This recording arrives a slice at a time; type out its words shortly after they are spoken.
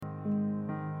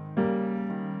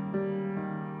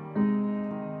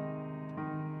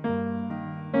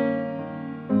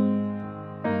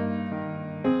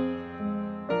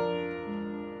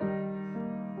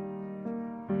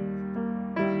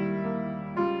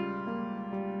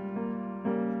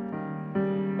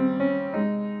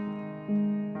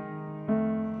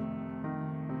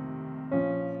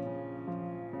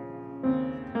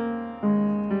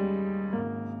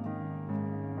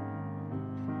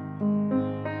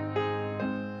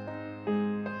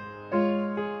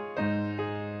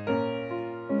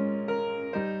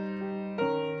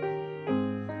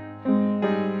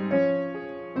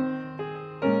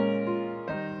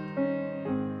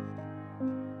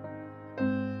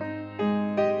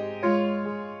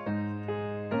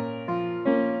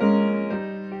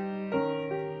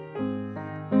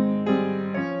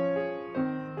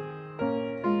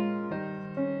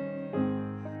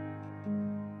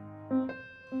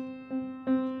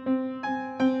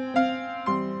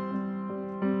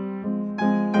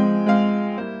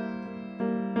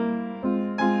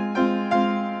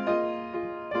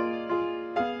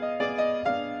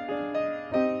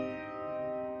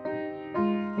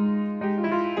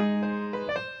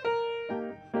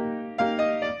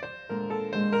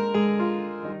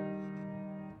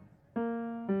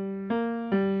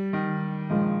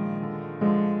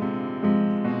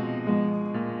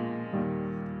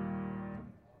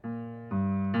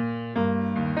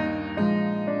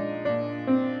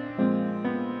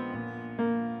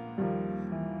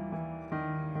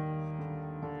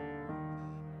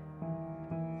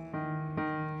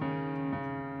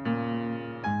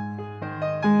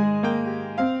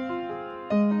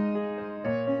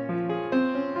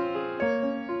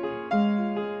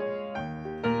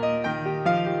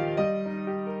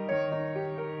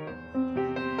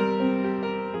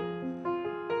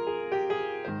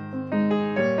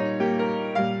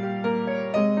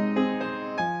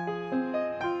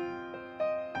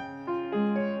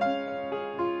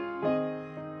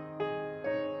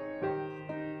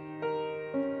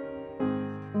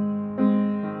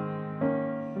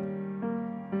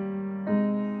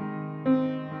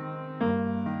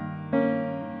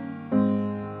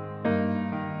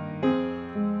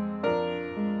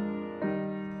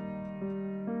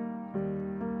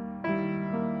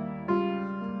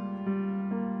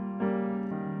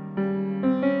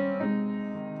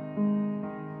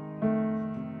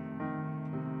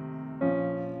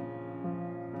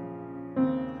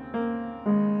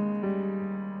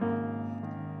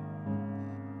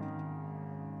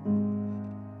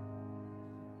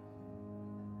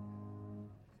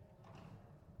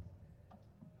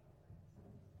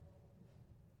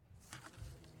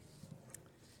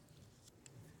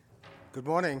Good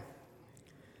morning.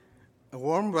 A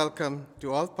warm welcome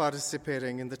to all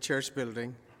participating in the church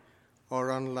building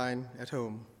or online at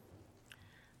home.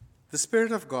 The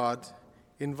Spirit of God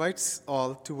invites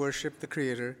all to worship the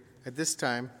Creator at this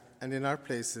time and in our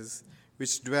places,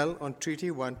 which dwell on Treaty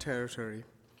 1 territory,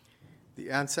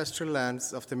 the ancestral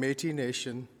lands of the Métis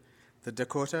Nation, the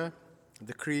Dakota,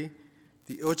 the Cree,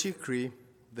 the Oji-Cree,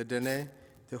 the Dene,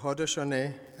 the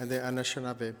Haudenosaunee, and the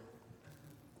Anishinaabe.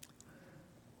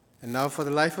 And now for the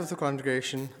life of the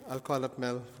congregation, I'll call up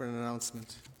Mel for an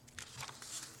announcement.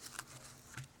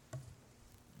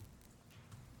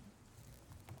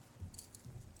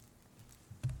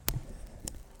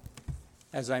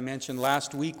 As I mentioned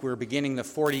last week, we're beginning the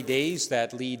 40 days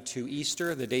that lead to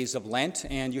Easter, the days of Lent,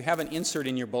 and you have an insert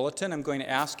in your bulletin. I'm going to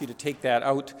ask you to take that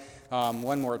out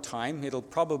one more time. It'll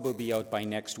probably be out by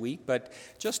next week, but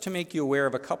just to make you aware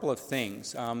of a couple of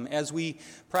things. As we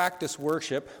practice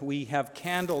worship, we have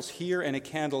candles here and a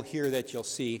candle here that you'll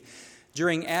see.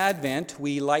 During Advent,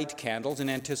 we light candles in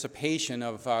anticipation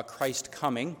of Christ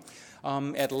coming.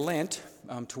 At Lent,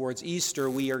 towards Easter,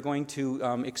 we are going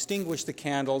to extinguish the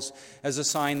candles as a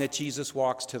sign that Jesus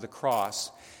walks to the cross.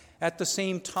 At the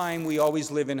same time, we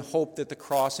always live in hope that the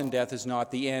cross and death is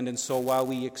not the end, and so while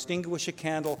we extinguish a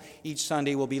candle, each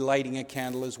Sunday we'll be lighting a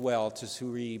candle as well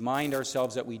to remind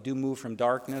ourselves that we do move from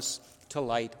darkness to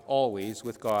light, always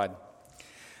with God.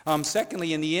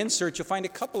 Secondly, in the insert, you'll find a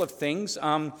couple of things.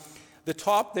 The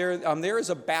top there is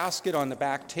a basket on the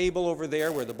back table over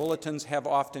there where the bulletins have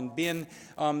often been,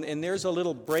 and there's a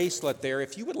little bracelet there.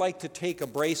 If you would like to take a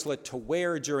bracelet to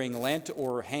wear during Lent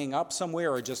or hang up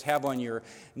somewhere or just have on your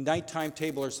nighttime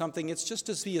table or something, it's just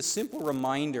to be a simple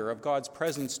reminder of God's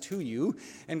presence to you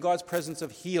and God's presence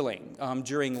of healing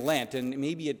during Lent, and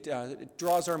maybe it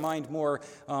draws our mind more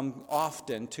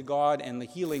often to God and the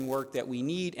healing work that we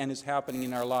need and is happening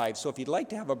in our lives. So if you'd like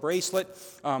to have a bracelet,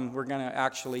 we're going to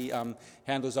actually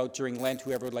hand those out during Lent,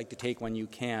 whoever would like to take one, you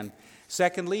can.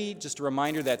 Secondly, just a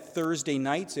reminder that Thursday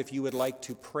nights, if you would like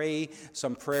to pray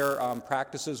some prayer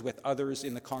practices with others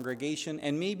in the congregation,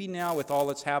 and maybe now with all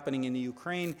that's happening in the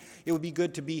Ukraine, it would be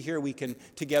good to be here. We can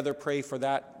together pray for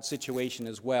that situation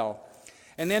as well.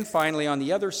 And then finally, on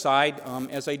the other side,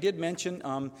 as I did mention,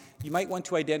 you might want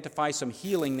to identify some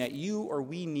healing that you or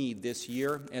we need this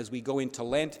year as we go into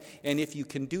Lent. And if you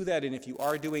can do that, and if you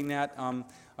are doing that,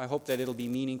 I hope that it'll be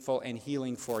meaningful and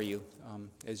healing for you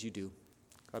as you do.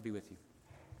 God be with you.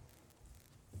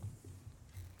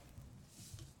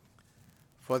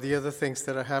 For the other things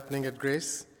that are happening at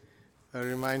Grace, a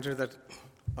reminder that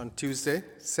on Tuesday,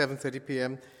 7:30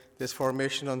 p.m., there's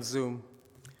formation on Zoom.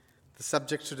 The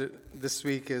subject this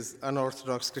week is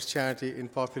unorthodox Christianity in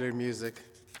popular music.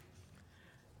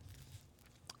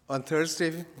 On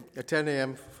Thursday at 10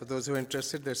 a.m., for those who are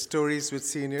interested, there's Stories with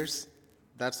Seniors.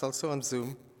 That's also on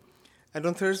Zoom. And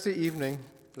on Thursday evening,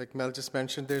 like Mel just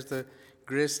mentioned, there's the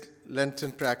Grace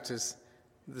Lenten practice,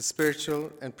 the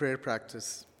spiritual and prayer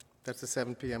practice. That's at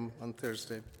 7 p.m. on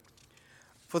Thursday.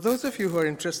 For those of you who are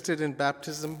interested in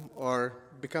baptism or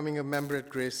becoming a member at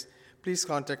Grace, please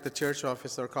contact the church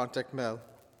office or contact Mel.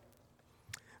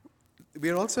 We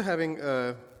are also having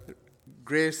a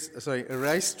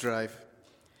rice drive.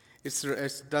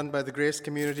 It's done by the Grace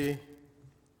Community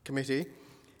Committee.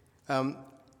 And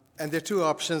there are two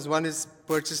options. One is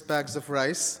purchase bags of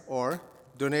rice or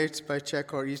donate by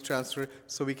check or e-transfer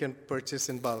so we can purchase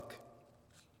in bulk.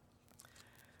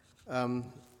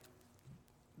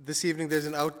 This evening there's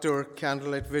an outdoor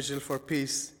candlelight vigil for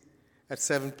peace at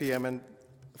 7 p.m. And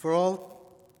for all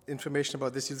information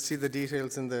about this, you'll see the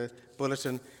details in the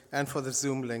bulletin, and for the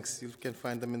Zoom links, you can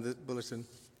find them in the bulletin.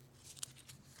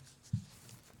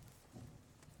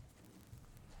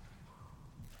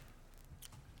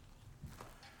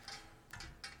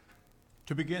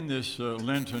 To begin this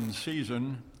Lenten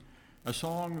season, a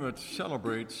song that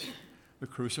celebrates the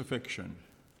crucifixion.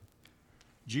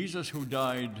 Jesus who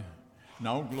died,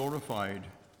 now glorified,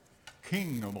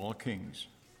 King of all kings,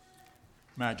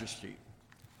 Majesty.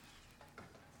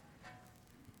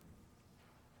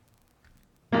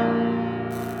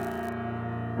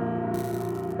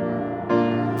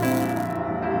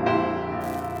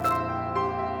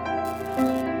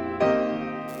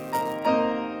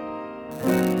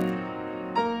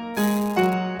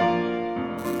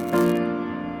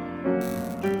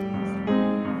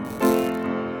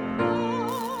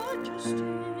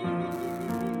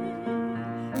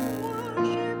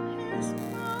 Worship His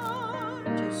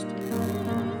majesty.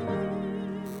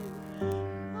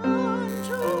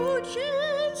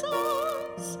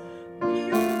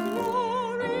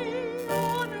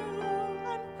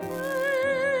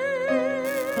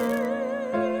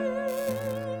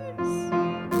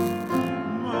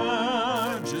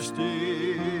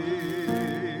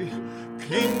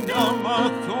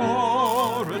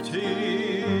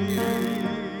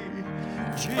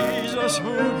 Jesus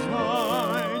who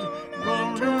died,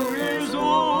 gone to his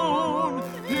own,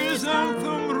 his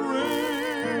anthem raise.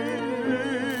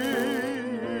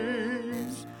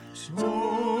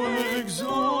 So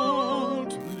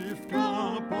exalt, lift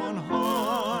up on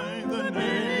high the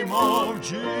name of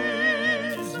Jesus.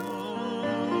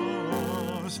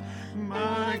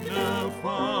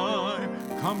 Magnify,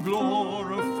 come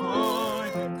glorify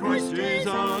Christ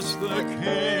Jesus the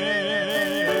King.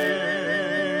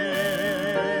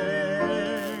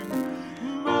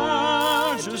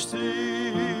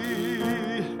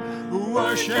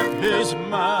 Worship his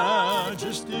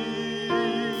majesty.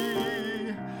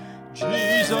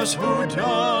 Jesus who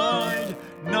died,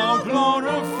 now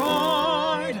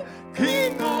glorified,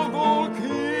 King of all kings.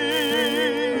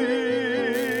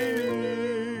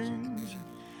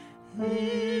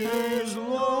 He is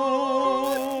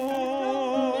Lord,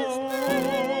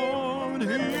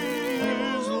 he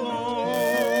is Lord.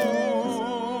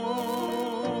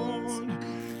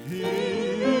 He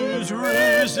is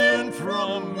risen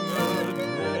from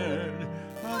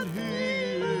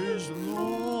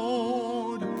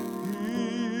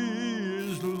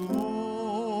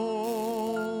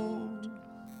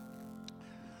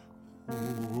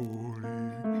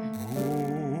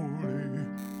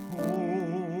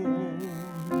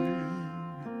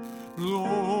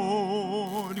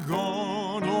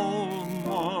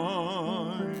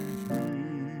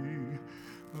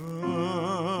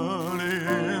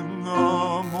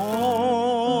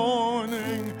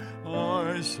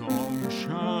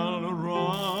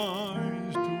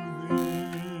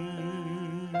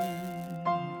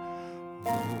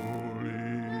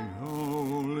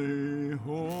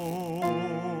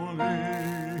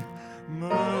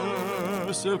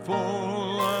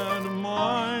merciful and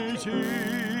mighty,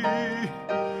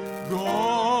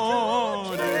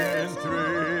 God in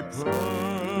three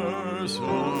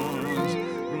persons,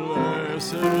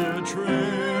 blessed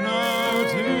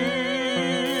Trinity,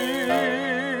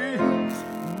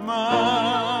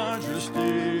 majesty,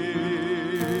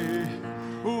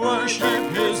 worship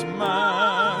his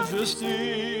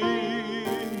majesty.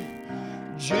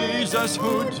 Jesus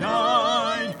who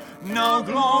died, now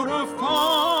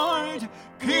glorified,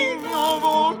 King of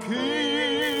all kings.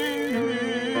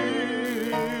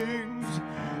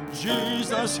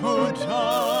 Jesus who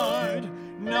died,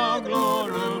 now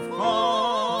glorified,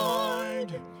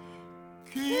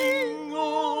 King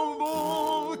of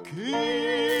all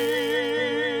kings.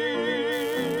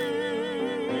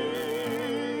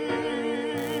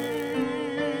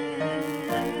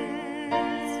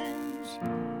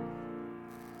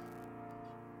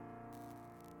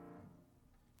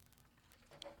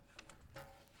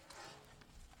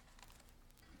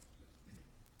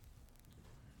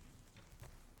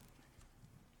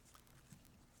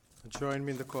 Join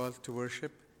me in the call to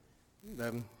worship.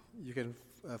 You can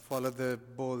follow the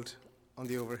bold on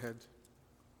the overhead.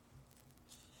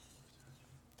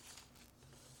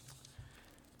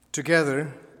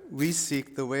 Together, we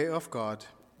seek the way of God.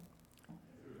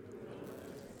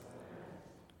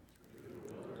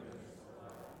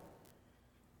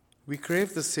 We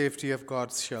crave the safety of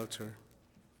God's shelter.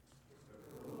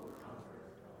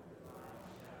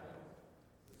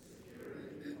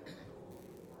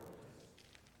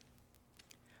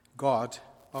 God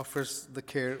offers the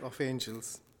care of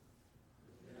angels.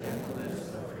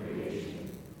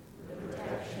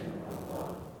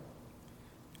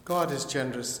 God is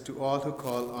generous to all who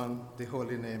call on the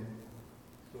holy name.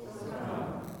 So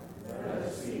come, let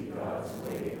us seek God's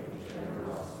way of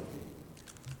generosity.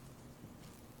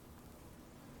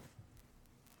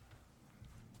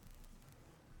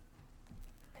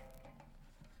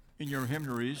 In your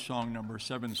hymnaries, song number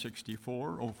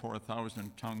 764, O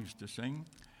 4,000 Tongues to Sing,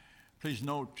 please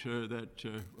note that,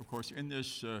 of course, in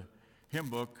this hymn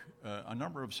book, a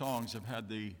number of songs have had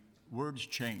the words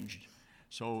changed.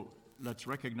 So let's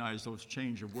recognize those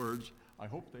change of words. I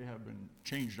hope they have been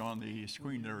changed on the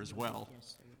screen there as well.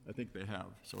 I think they have,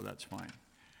 so that's fine.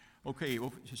 Okay,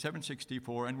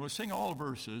 764, and we'll sing all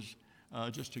verses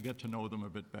just to get to know them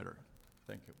a bit better.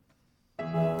 Thank you.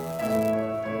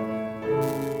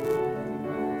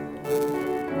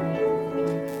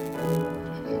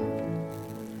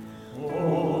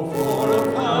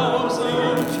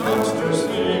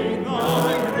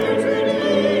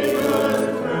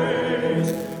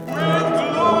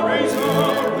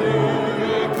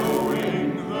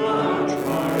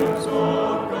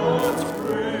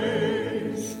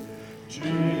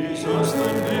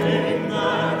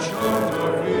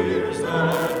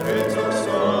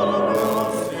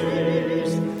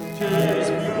 Tis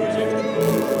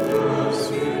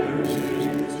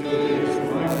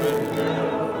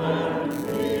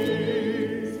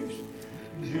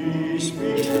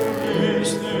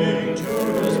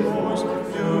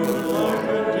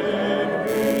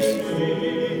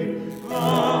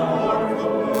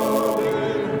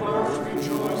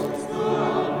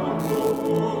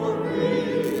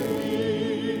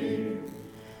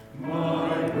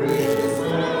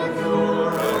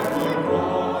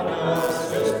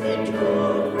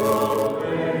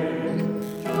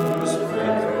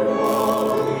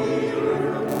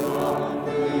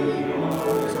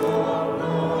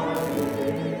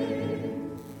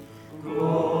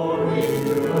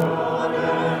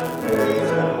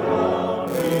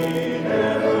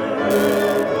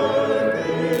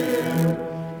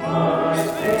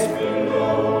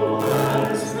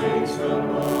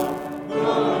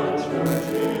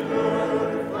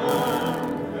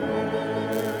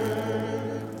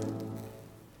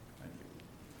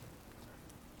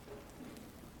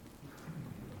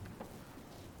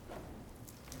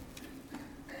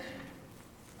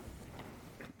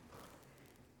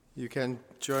You can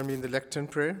join me in the lectern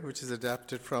prayer, which is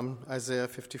adapted from Isaiah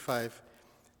 55.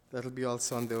 That'll be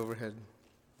also on the overhead.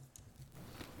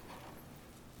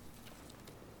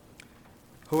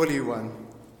 Holy One,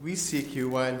 we seek you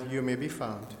while you may be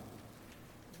found.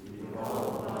 We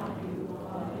call upon you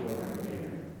while you are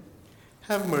near.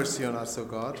 Have mercy on us, O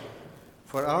God,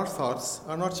 for our thoughts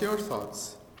are not your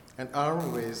thoughts, and our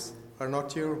ways are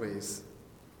not your ways.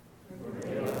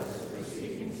 Forgive us for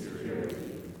seeking security.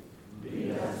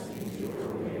 Lead us into your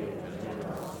way of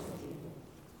generosity.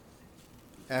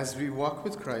 As we walk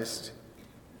with Christ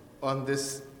on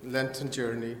this Lenten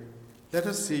journey, let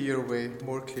us see your way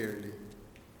more clearly.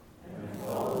 And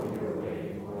follow your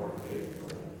way more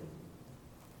faithfully.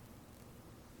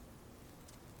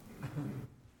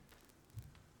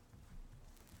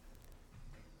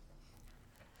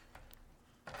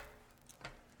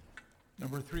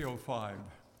 Number 305,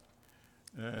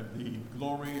 the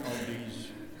glory of these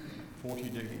 40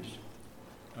 days.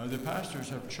 The pastors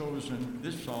have chosen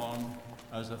this song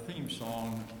as a theme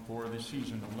song for the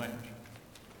season of Lent.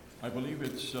 I believe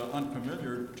it's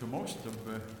unfamiliar to most of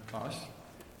us,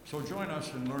 so join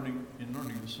us in learning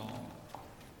the song.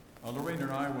 Lorraine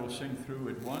and I will sing through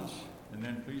it once, and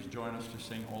then please join us to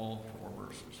sing all 4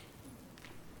 verses.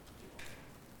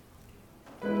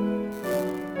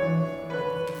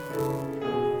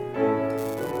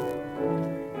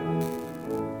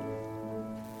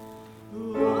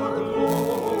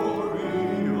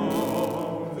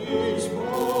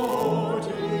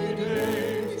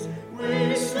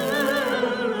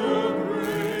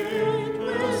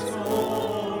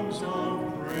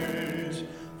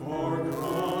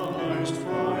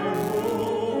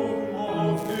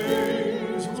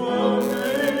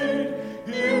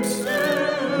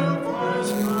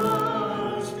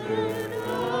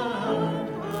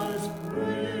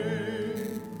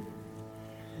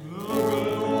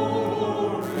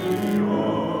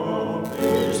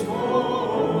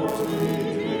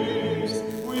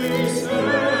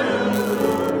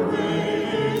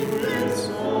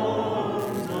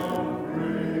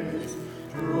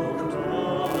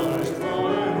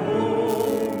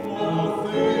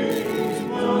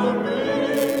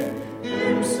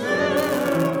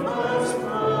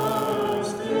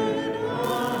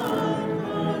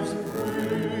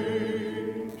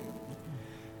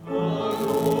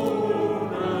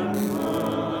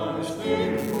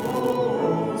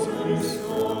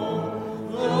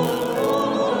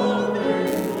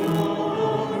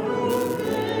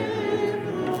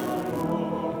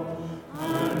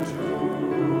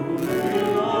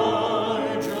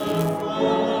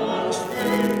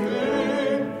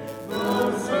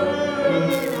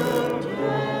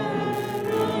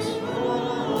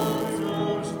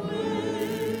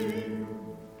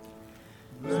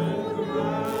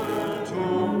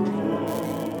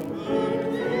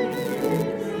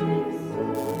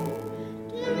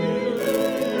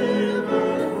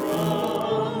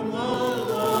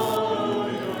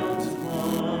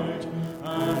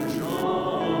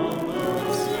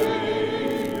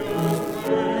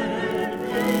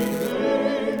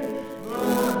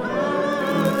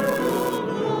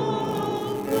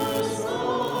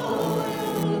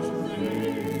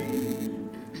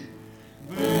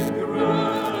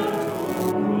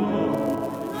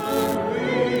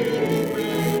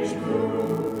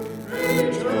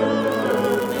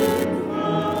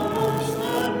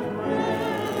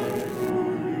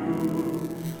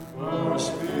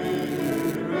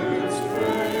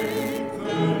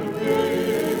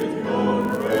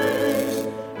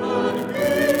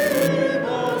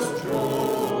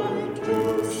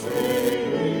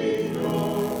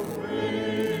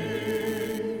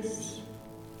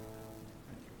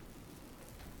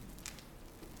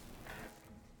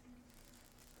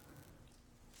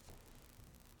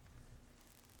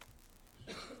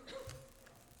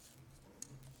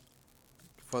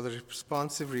 For the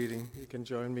responsive reading, you can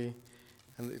join me,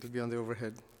 and it'll be on the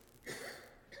overhead.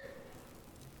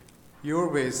 Your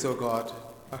ways, O God,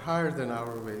 are higher than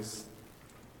our ways.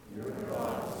 Your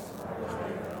thoughts are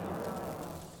higher than our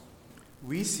thoughts.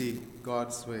 We see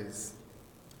God's ways.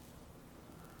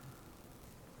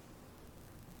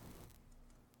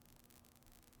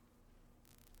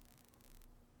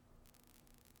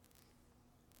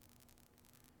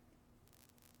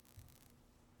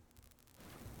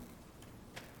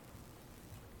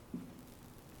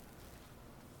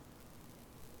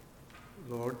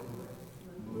 Lord,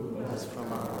 move us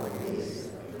from our ways,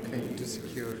 cling to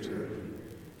security,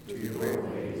 to your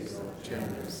ways of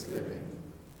generous living.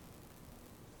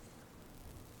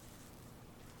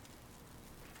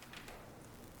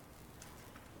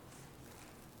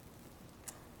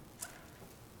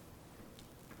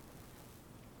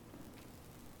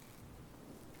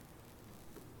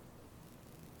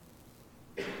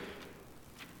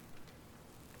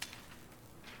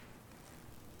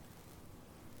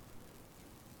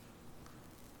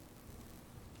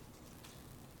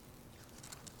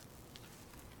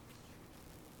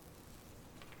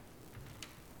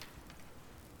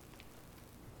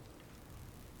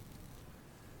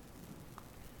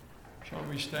 Shall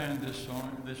we stand this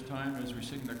time as we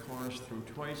sing the chorus through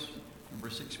twice, number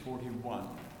 641.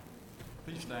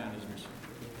 Please stand as we sing.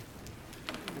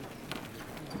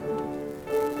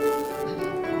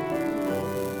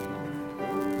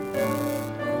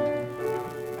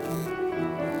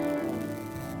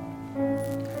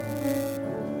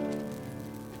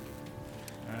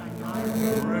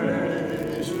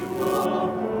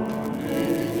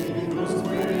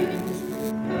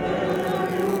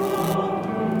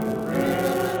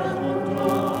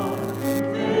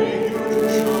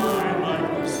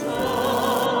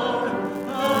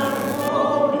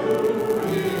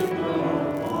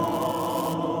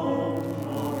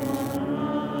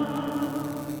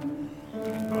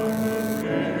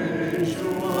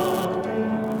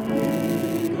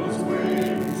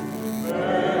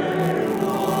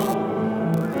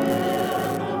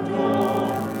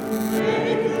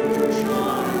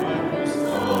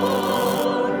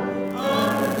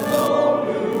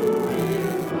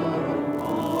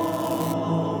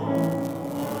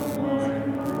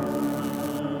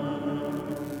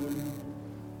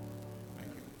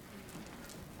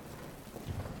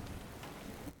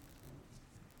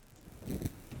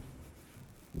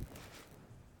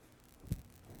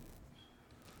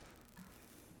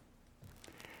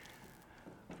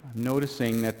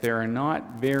 Noticing that there are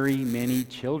not very many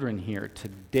children here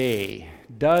today.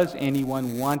 Does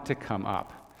anyone want to come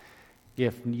up?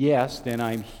 If yes, then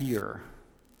I'm here.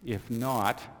 If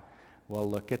not, well,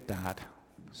 look at that.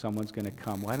 Someone's going to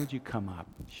come. Why don't you come up?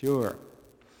 Sure.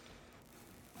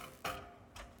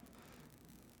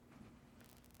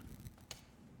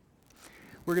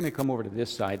 We're going to come over to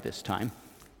this side this time.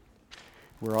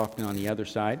 We're often on the other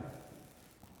side.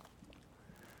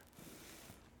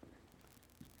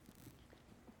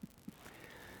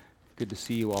 Good to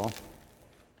see you all.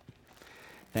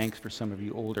 Thanks for some of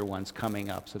you older ones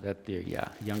coming up so that the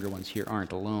younger ones here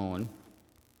aren't alone.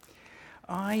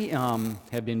 I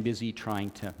have been busy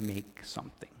trying to make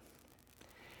something.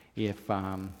 If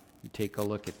you take a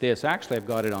look at this, actually I've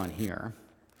got it on here.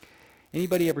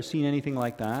 Anybody ever seen anything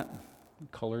like that? A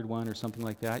colored one or something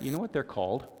like that? You know what they're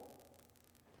called?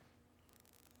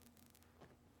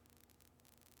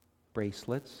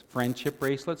 Bracelets, friendship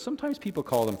bracelets. Sometimes people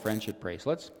call them friendship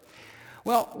bracelets.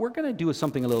 Well, we're going to do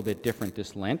something a little bit different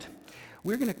this Lent.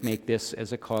 We're going to make this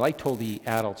as a call. I told the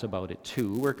adults about it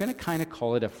too. We're going to kind of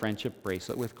call it a friendship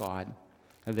bracelet with God,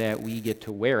 that we get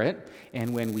to wear it,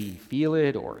 and when we feel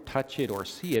it or touch it or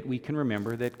see it, we can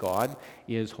remember that God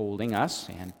is holding us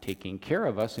and taking care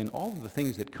of us in all of the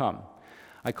things that come.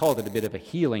 I called it a bit of a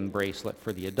healing bracelet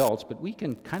for the adults, but we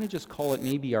can kind of just call it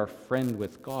maybe our friend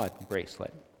with God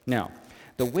bracelet. Now,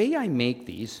 the way I make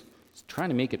these, trying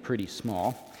to make it pretty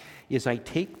small, is I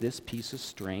take this piece of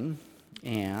string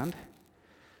and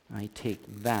I take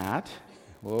that.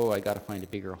 Whoa, I got to find a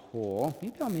bigger hole.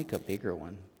 Maybe I'll make a bigger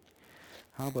one.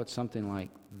 How about something like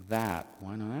that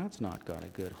one? Oh, that's not got a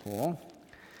good hole.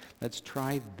 Let's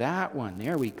try that one.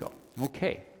 There we go.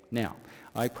 Okay, now,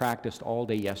 I practiced all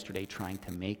day yesterday trying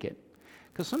to make it.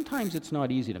 Because sometimes it's not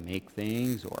easy to make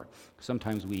things, or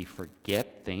sometimes we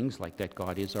forget things like that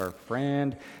God is our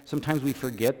friend. Sometimes we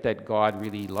forget that God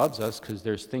really loves us because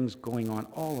there's things going on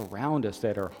all around us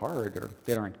that are hard or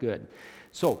that aren't good.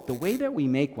 So the way that we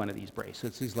make one of these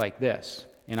bracelets is like this.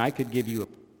 And I could give you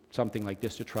something like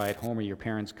this to try at home, or your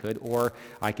parents could, or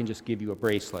I can just give you a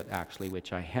bracelet, actually,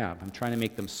 which I have. I'm trying to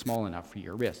make them small enough for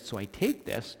your wrist. So I take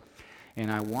this,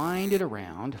 and I wind it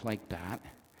around like that,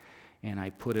 and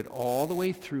I put it all the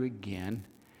way through again,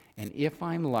 and if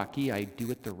I'm lucky, I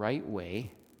do it the right way,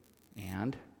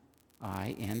 and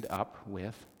I end up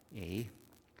with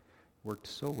worked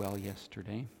so well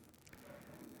yesterday.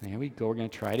 There we go. We're going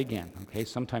to try it again. Okay,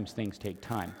 sometimes things take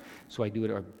time. So I do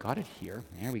it, I've got it here.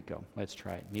 There we go. Let's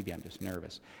try it. Maybe I'm just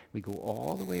nervous. We go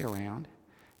all the way around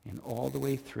and all the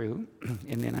way through,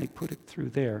 and then I put it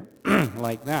through there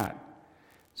like that.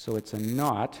 So it's a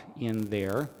knot in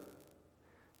there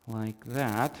like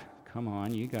that. Come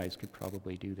on, you guys could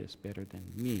probably do this better than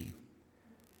me.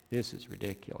 This is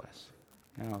ridiculous.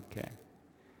 Okay.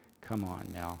 Come on,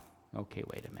 Mel. Okay,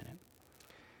 wait a minute.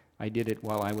 I did it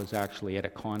while I was actually at a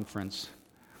conference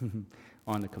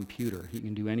on the computer. You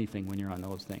can do anything when you're on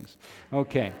those things.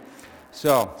 Okay.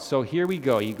 So here we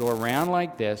go. You go around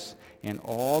like this and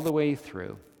all the way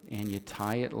through, and you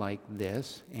tie it like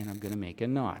this, and I'm going to make a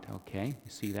knot. Okay?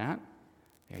 You see that?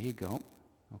 There you go.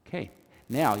 Okay.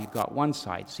 Now you've got one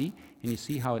side, see? And you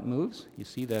see how it moves? You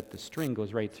see that the string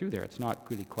goes right through there. It's not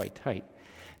really quite tight.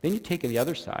 Then you take the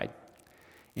other side,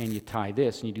 and you tie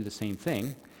this, and you do the same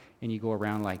thing, and you go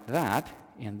around like that,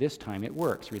 and this time it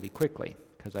works really quickly,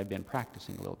 because I've been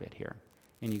practicing a little bit here.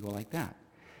 And you go like that.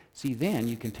 See, then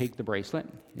you can take the bracelet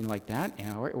in like that,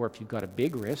 or if you've got a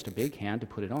big wrist, a big hand to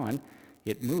put it on,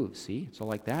 it moves, see? So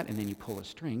like that, and then you pull the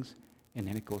strings, and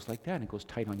then it goes like that, and it goes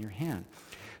tight on your hand.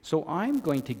 So I'm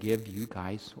going to give you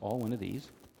guys all one of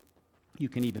these. You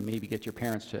can even maybe get your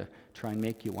parents to try and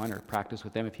make you one or practice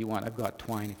with them if you want. I've got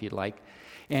twine if you'd like.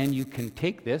 And you can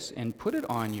take this and put it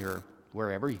on your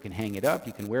wherever. You can hang it up.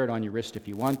 You can wear it on your wrist if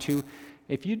you want to.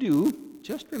 If you do,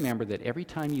 just remember that every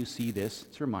time you see this,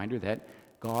 it's a reminder that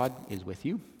God is with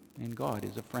you and God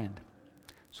is a friend.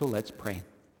 So let's pray.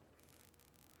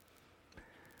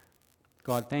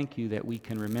 God, thank you that we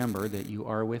can remember that you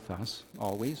are with us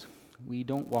always. We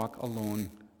don't walk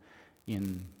alone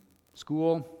in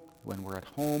school, when we're at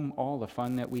home, all the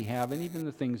fun that we have, and even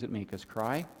the things that make us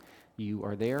cry. You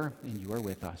are there and you are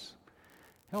with us.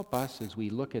 Help us as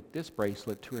we look at this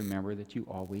bracelet to remember that you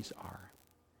always are.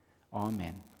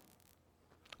 Amen.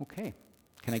 Okay,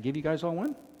 can I give you guys all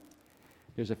one?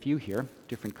 There's a few here,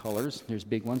 different colors. There's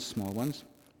big ones, small ones.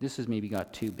 This has maybe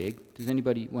got too big. Does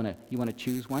anybody want to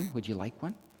choose one? Would you like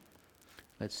one?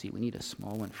 Let's see, we need a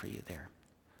small one for you there.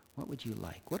 What would you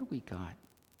like? What do we got?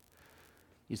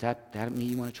 Is that me?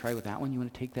 You want to try with that one? You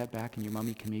want to take that back and your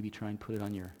mommy can maybe try and put it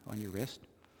on your wrist?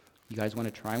 You guys want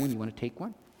to try one? You want to take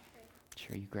one?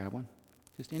 Sure, you grab one.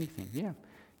 Just anything, yeah.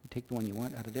 You take the one you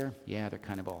want out of there. Yeah, they're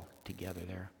kind of all together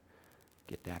there.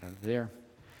 Get that out of there.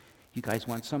 You guys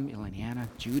want some? Ilaniana,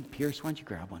 Jude, Pierce, why don't you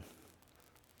grab one?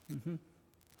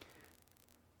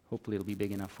 Hopefully it'll be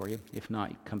big enough for you. If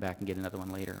not, you come back and get another one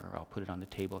later, or I'll put it on the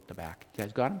table at the back. You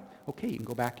guys got them? Okay, you can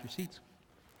go back to your seats.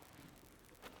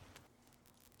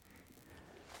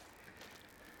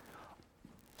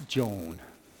 Joan,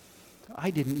 I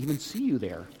didn't even see you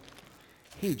there.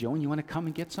 Hey, Joan, you want to come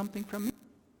and get something from me?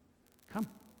 Come.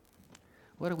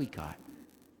 What do we got?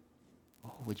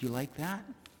 Oh, would you like that?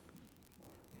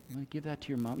 You want to give that to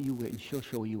your mom? You wait, and she'll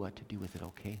show you what to do with it,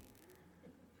 okay?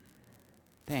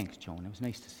 Thanks, Joan. It was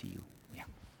nice to see you. Yeah.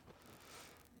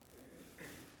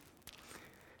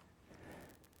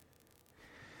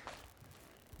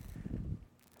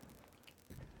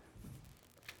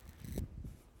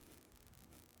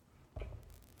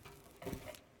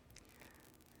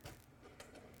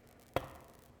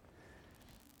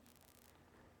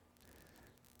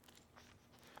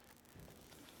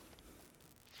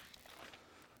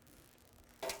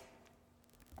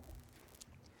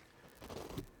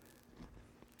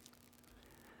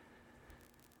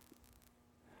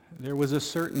 There was a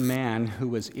certain man who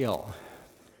was ill,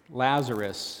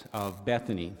 Lazarus of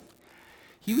Bethany.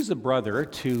 He was a brother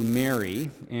to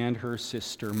Mary and her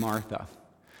sister Martha.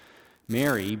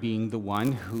 Mary being the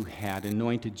one who had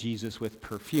anointed Jesus with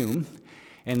perfume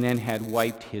and then had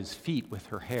wiped his feet with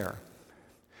her hair.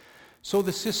 So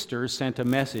the sisters sent a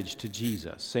message to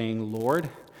Jesus saying, Lord,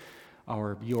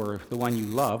 the one you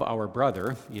love, our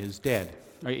brother, is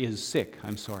sick.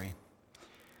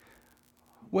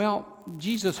 Well,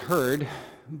 Jesus heard,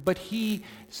 but he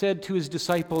said to his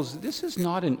disciples, this is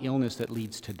not an illness that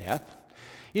leads to death.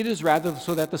 It is rather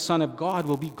so that the Son of God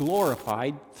will be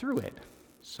glorified through it.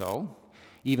 So,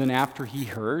 even after he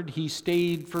heard, he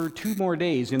stayed for 2 more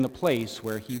days in the place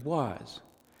where he was.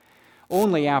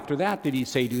 Only after that did he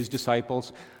say to his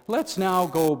disciples, let's now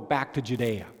go back to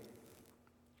Judea.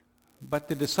 But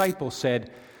the disciples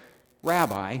said,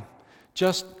 Rabbi,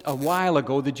 just a while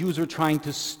ago, the Jews were trying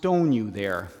to stone you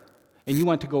there, and you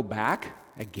want to go back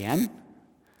again?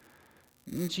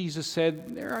 And Jesus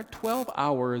said, there are 12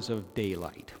 hours of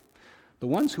daylight. The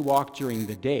ones who walk during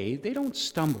the day, they don't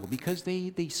stumble because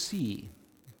they see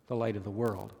the light of the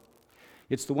world.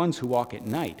 It's the ones who walk at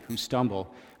night who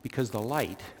stumble because the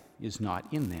light is not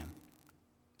in them.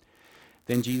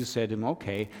 Then Jesus said to him,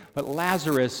 okay, but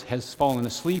Lazarus has fallen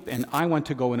asleep, and I want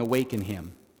to go and awaken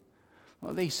him.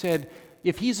 Well, they said,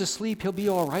 if he's asleep, he'll be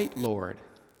all right, Lord.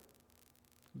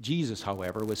 Jesus,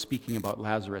 however, was speaking about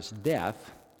Lazarus'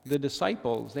 death. The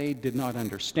disciples, they did not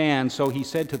understand, so he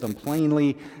said to them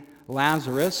plainly,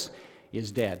 Lazarus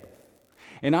is dead.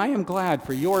 And I am glad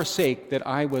for your sake that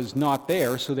I was not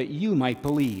there so that you might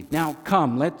believe. Now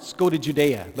come, let's go to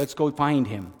Judea. Let's go find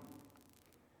him.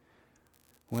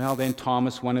 Well, then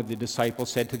Thomas, one of the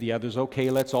disciples, said to the others, okay,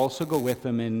 let's also go with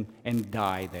them and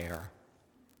die there.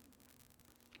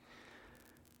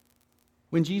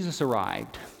 When Jesus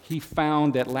arrived, he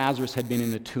found that Lazarus had been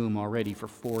in the tomb already for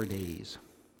 4 days.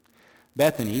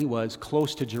 Bethany was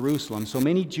close to Jerusalem, so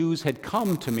many Jews had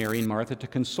come to Mary and Martha to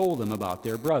console them about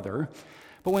their brother.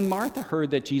 But when Martha heard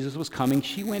that Jesus was coming,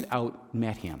 she went out and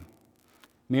met him.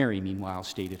 Mary, meanwhile,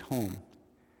 stayed at home.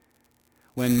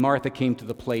 When Martha came to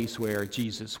the place where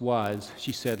Jesus was,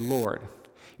 she said, Lord,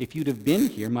 if you'd have been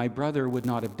here, my brother would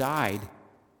not have died.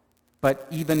 But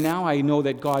even now I know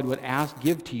that God would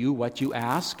give to you what you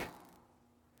ask.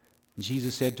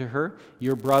 Jesus said to her,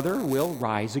 your brother will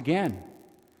rise again.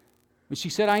 And she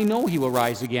said, I know he will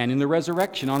rise again in the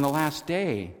resurrection on the last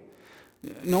day.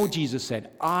 No, Jesus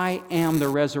said, I am the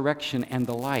resurrection and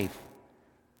the life.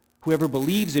 Whoever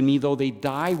believes in me, though they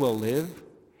die, will live.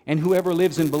 And whoever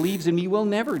lives and believes in me will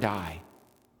never die.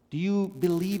 Do you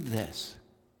believe this?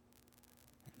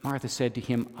 Martha said to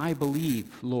him, I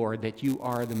believe, Lord, that you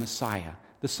are the Messiah,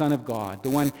 the Son of God,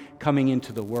 the one coming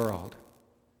into the world.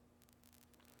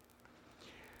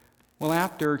 Well,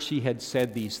 after she had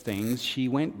said these things, she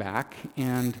went back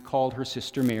and called her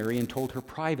sister Mary and told her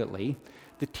privately,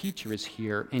 the teacher is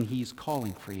here and he's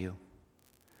calling for you.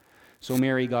 So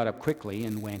Mary got up quickly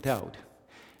and went out.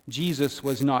 Jesus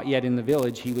was not yet in the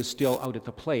village. He was still out at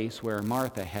the place where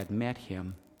Martha had met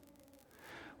him.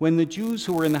 When the Jews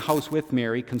who were in the house with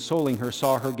Mary, consoling her,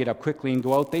 saw her get up quickly and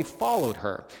go out, they followed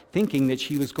her, thinking that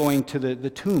she was going to the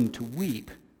tomb to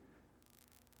weep.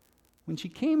 When she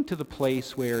came to the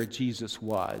place where Jesus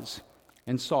was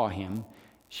and saw him,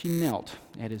 she knelt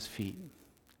at his feet.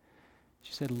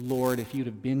 She said, Lord, if you'd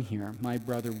have been here, my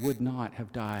brother would not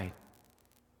have died.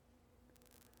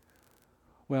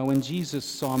 Well, when Jesus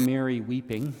saw Mary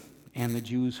weeping and the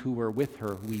Jews who were with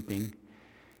her weeping,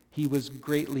 he was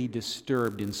greatly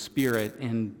disturbed in spirit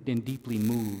and deeply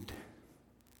moved.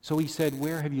 So he said,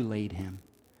 where have you laid him?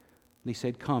 They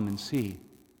said, come and see.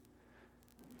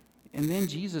 And then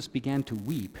Jesus began to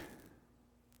weep.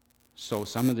 So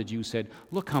some of the Jews said,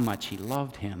 look how much he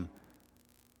loved him.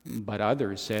 But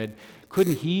others said,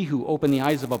 couldn't he who opened the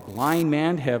eyes of a blind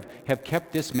man have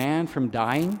kept this man from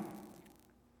dying?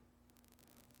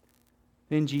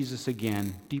 Then Jesus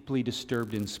again, deeply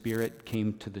disturbed in spirit,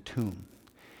 came to the tomb.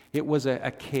 It was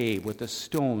a cave with a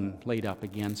stone laid up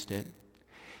against it.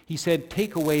 He said,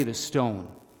 take away the stone.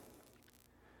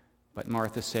 But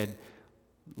Martha said,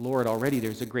 Lord, already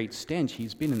there's a great stench.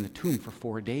 He's been in the tomb for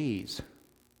 4 days.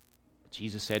 But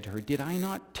Jesus said to her, did I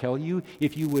not tell you,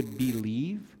 if you would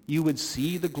believe, you would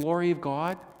see the glory of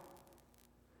God?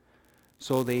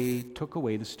 So they took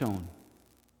away the stone.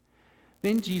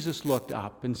 Then Jesus looked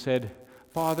up and said,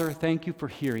 Father, thank you for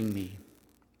hearing me.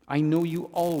 I know you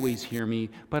always hear me,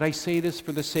 but I say this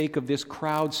for the sake of this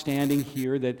crowd standing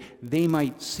here, that they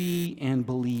might see and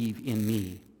believe in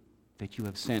me, that you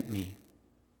have sent me.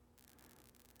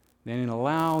 Then in a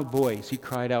loud voice he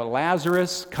cried out,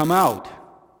 Lazarus, come out.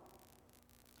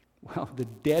 Well, the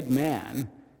dead man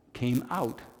came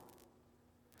out.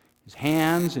 His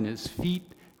hands and his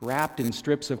feet wrapped in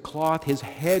strips of cloth, his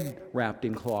head wrapped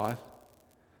in cloth.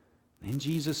 Then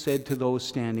Jesus said to those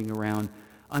standing around,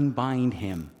 unbind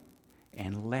him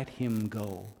and let him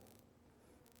go.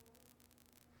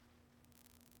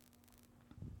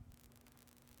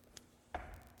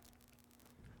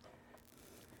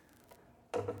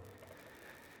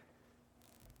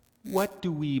 What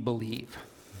do we believe?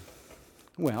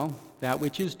 Well, that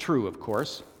which is true, of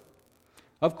course.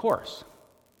 Of course.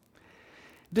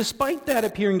 Despite that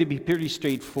appearing to be pretty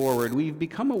straightforward, we've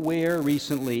become aware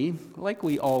recently, like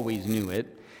we always knew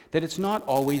it, that it's not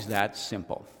always that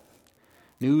simple.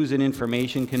 News and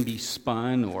information can be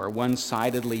spun or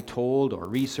one-sidedly told or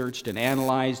researched and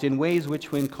analyzed in ways which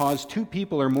can cause two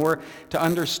people or more to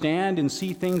understand and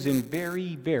see things in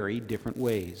very, very different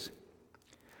ways.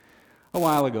 A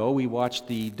while ago, we watched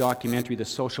the documentary The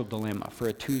Social Dilemma for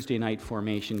a Tuesday night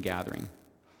formation gathering.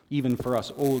 Even for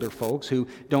us older folks who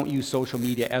don't use social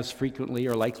media as frequently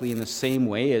or likely in the same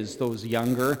way as those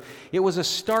younger, it was a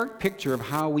stark picture of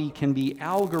how we can be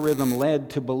algorithm-led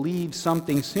to believe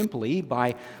something simply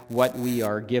by what we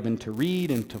are given to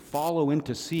read and to follow and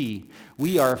to see.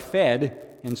 We are fed,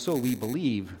 and so we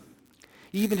believe.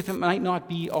 Even if it might not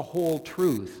be a whole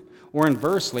truth, or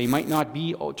inversely, might not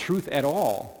be truth at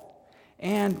all.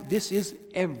 And this is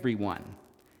everyone.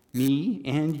 Me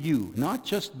and you, not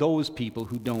just those people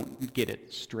who don't get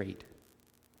it straight.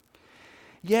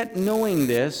 Yet, knowing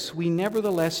this, we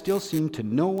nevertheless still seem to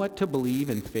know what to believe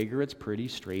and figure it's pretty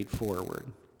straightforward.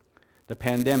 The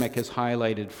pandemic has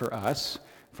highlighted for us,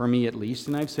 for me at least,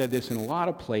 and I've said this in a lot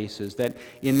of places, that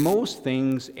in most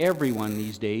things, everyone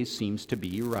these days seems to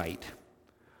be right,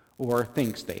 or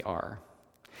thinks they are.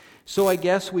 So I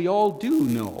guess we all do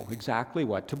know exactly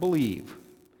what to believe,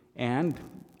 and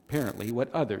apparently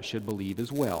what others should believe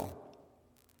as well.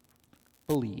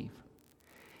 Believe.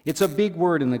 It's a big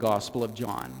word in the Gospel of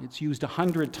John. It's used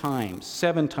 100 times,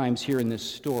 7 times here in this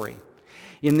story.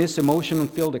 In this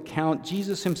emotion-filled account,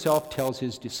 Jesus himself tells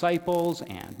his disciples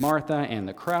and Martha and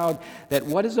the crowd that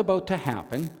what is about to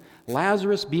happen,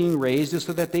 Lazarus being raised, is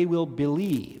so that they will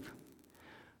believe.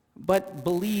 But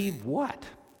believe what?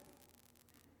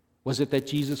 Was it that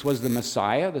Jesus was the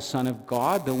Messiah, the Son of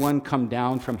God, the one come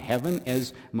down from heaven,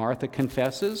 as Martha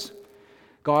confesses?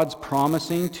 God's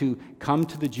promising to come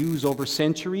to the Jews over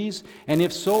centuries, and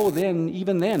if so, then,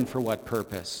 even then, for what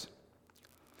purpose?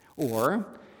 Or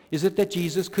is it that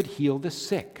Jesus could heal the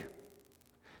sick?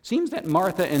 Seems that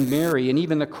Martha and Mary and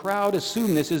even the crowd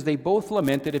assume this as they both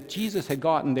lament that if Jesus had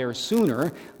gotten there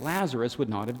sooner, Lazarus would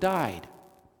not have died.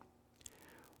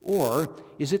 Or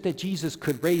is it that Jesus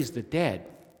could raise the dead?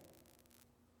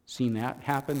 Seen that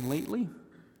happen lately?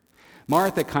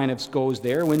 Martha kind of goes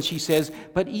there when she says,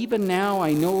 "But even now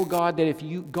I know, God,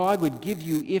 that God would give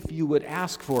you if you would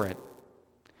ask for it."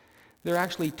 There are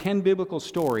actually 10 biblical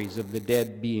stories of the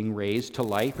dead being raised to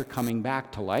life or coming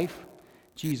back to life,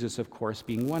 Jesus, of course,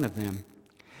 being one of them.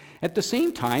 At the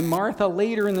same time, Martha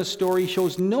later in the story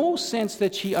shows no sense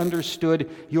that she understood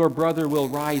 "your brother will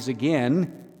rise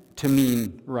again" to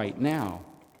mean right now.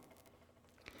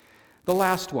 The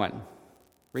last one,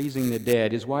 raising the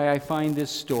dead, is why I find this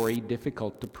story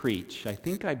difficult to preach. I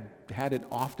think I've had it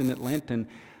often at Lent, and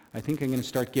I think I'm going to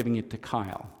start giving it to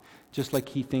Kyle. Just like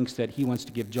he thinks that he wants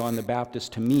to give John the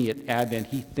Baptist to me at Advent,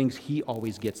 he thinks he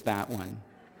always gets that one.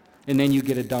 And then you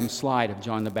get a dumb slide of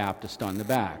John the Baptist on the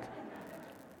back.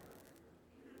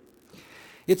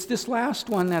 It's this last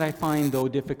one that I find, though,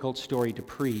 difficult story to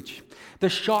preach. The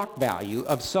shock value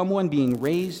of someone being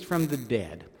raised from the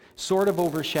dead sort of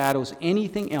overshadows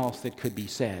anything else that could be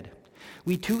said.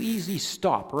 We too easily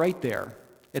stop right there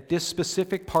at this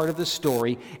specific part of the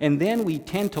story, and then we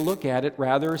tend to look at it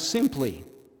rather simply.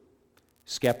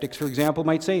 Skeptics, for example,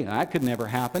 might say, "That could never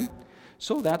happen.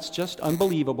 So that's just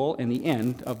unbelievable, and the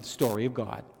end of the story of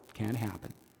God. Can't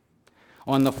happen."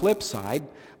 On the flip side,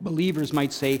 believers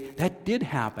might say, "That did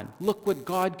happen. Look what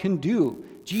God can do.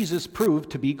 Jesus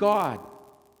proved to be God."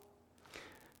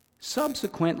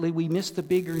 Subsequently, we miss the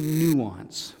bigger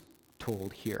nuance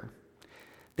told here,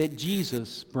 that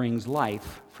Jesus brings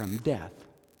life from death.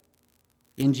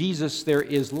 In Jesus, there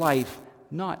is life,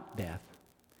 not death,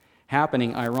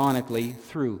 happening ironically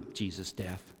through Jesus'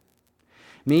 death.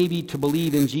 Maybe to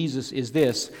believe in Jesus is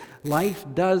this: life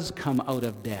does come out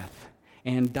of death,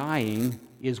 and dying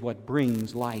is what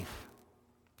brings life.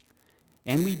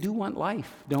 And we do want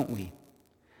life, don't we?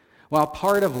 While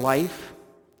part of life,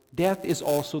 death is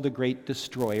also the great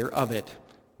destroyer of it.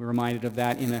 We're reminded of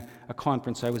that in a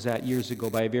conference I was at years ago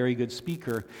by a very good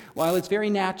speaker. While it's very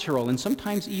natural and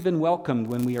sometimes even welcomed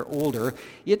when we are older,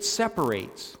 it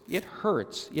separates, it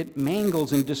hurts, it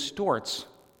mangles and distorts.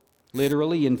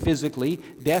 Literally and physically,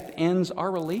 death ends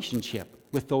our relationship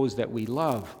with those that we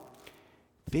love.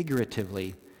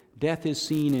 Figuratively, death is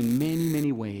seen in many,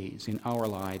 many ways in our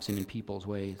lives and in people's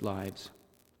lives.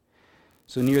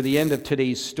 So near the end of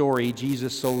today's story,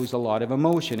 Jesus shows a lot of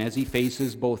emotion as he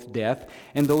faces both death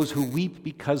and those who weep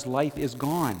because life is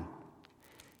gone.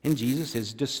 And Jesus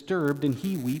is disturbed and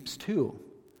he weeps too.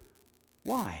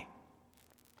 Why?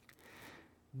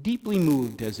 Deeply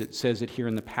moved, as it says it here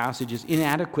in the passage, is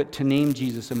inadequate to name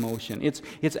Jesus' emotion.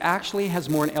 It's actually has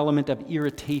more an element of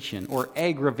irritation or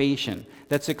aggravation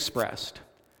that's expressed.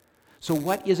 So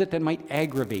what is it that might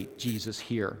aggravate Jesus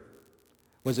here?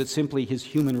 Was it simply his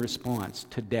human response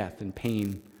to death and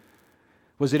pain?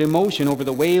 Was it emotion over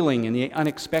the wailing and the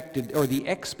unexpected or the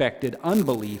expected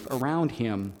unbelief around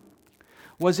him?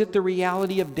 Was it the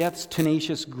reality of death's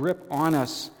tenacious grip on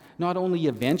us, not only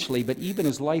eventually, but even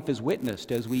as life is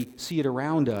witnessed, as we see it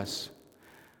around us?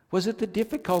 Was it the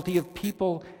difficulty of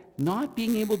people not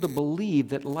being able to believe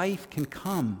that life can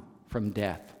come from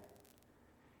death?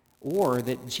 Or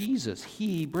that Jesus,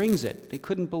 he brings it. They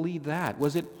couldn't believe that.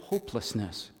 Was it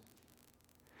hopelessness?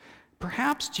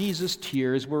 Perhaps Jesus'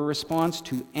 tears were a response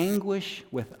to anguish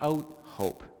without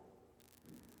hope,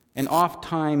 and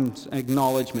oftentimes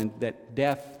acknowledgement that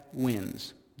death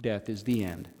wins. Death is the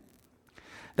end.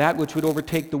 That which would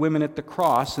overtake the women at the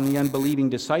cross and the unbelieving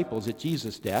disciples at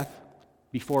Jesus' death,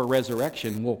 before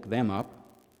resurrection woke them up.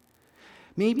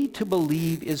 Maybe to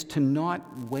believe is to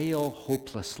not wail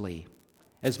hopelessly,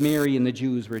 as Mary and the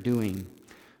Jews were doing.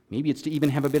 Maybe it's to even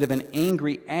have a bit of an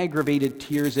angry, aggravated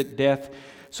tears at death,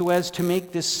 so as to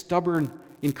make this stubborn,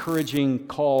 encouraging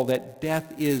call that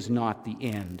death is not the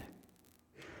end.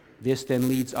 This then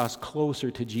leads us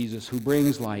closer to Jesus, who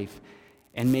brings life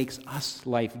and makes us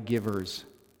life givers.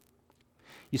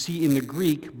 You see, in the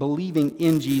Greek, believing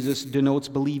in Jesus denotes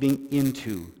believing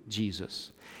into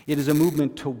Jesus. It is a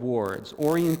movement towards,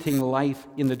 orienting life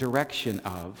in the direction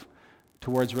of,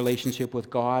 towards relationship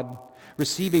with God,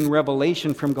 receiving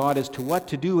revelation from God as to what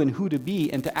to do and who to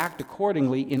be, and to act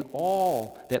accordingly in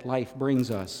all that life brings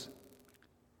us.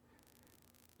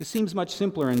 This seems much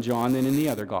simpler in John than in the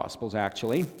other Gospels,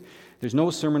 actually. There's no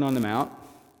Sermon on the Mount,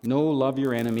 no love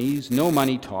your enemies, no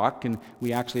money talk, and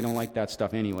we actually don't like that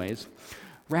stuff anyways.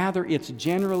 Rather, it's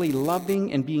generally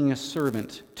loving and being a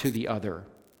servant to the other.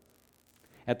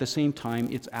 At the same time,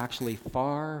 it's actually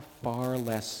far, far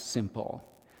less simple,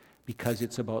 because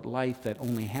it's about life that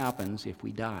only happens if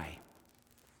we die.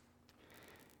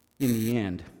 In the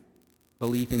end,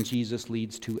 belief in Jesus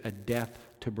leads to a death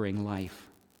to bring life.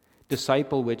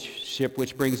 Discipleship,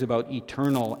 which brings about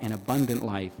eternal and abundant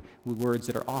life, words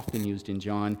that are often used in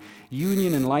John.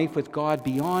 Union and life with God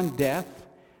beyond death,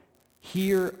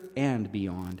 here and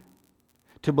beyond.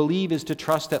 To believe is to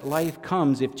trust that life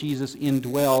comes if Jesus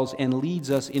indwells and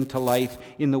leads us into life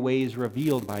in the ways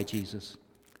revealed by Jesus.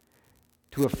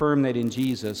 To affirm that in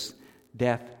Jesus,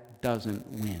 death doesn't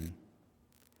win.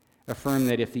 Affirm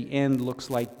that if the end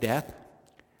looks like death,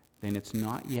 then it's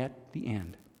not yet the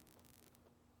end.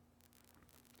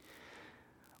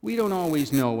 We don't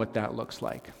always know what that looks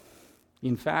like.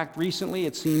 In fact, recently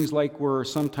it seems like we're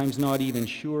sometimes not even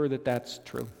sure that that's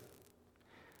true.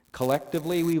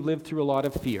 Collectively, we've lived through a lot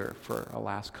of fear for the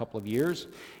last couple of years,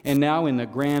 and now in the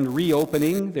grand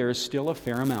reopening, there is still a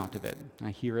fair amount of it. I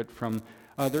hear it from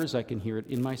others, I can hear it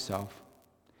in myself.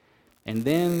 And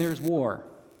then there's war.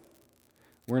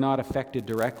 We're not affected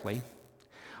directly.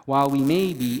 While we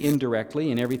may be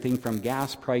indirectly in everything from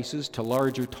gas prices to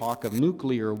larger talk of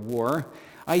nuclear war,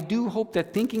 I do hope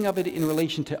that thinking of it in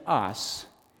relation to us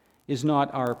is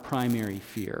not our primary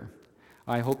fear.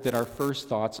 I hope that our first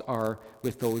thoughts are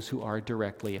with those who are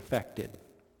directly affected.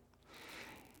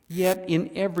 Yet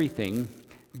in everything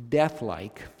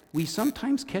death-like, we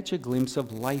sometimes catch a glimpse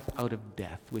of life out of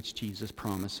death, which Jesus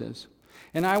promises.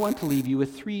 And I want to leave you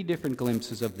with 3 different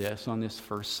glimpses of this on this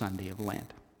first Sunday of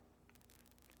Lent.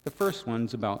 The first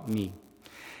one's about me.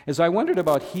 As I wondered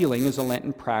about healing as a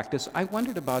Lenten practice, I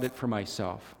wondered about it for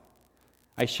myself.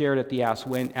 I shared at the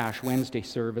Ash Wednesday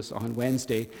service on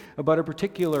Wednesday about a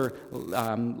particular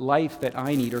life that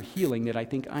I need, or healing that I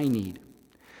think I need.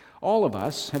 All of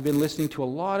us have been listening to a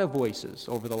lot of voices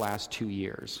over the last 2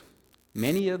 years.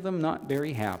 Many of them not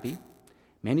very happy,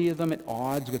 many of them at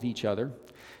odds with each other,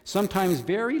 sometimes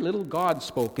very little God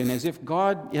spoken, as if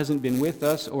God hasn't been with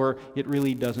us, or it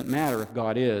really doesn't matter if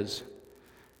God is.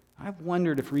 I've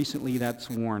wondered if recently that's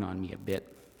worn on me a bit.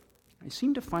 I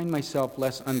seem to find myself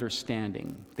less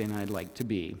understanding than I'd like to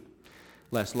be,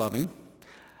 less loving,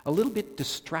 a little bit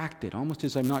distracted, almost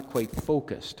as I'm not quite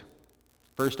focused.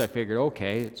 First I figured,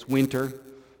 okay, it's winter,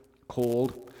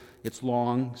 cold, it's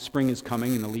long, spring is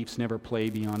coming, and the Leafs never play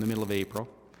beyond the middle of April.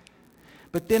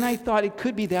 But then I thought it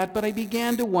could be that, but I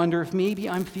began to wonder if maybe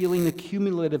I'm feeling the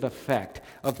cumulative effect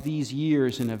of these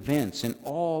years and events and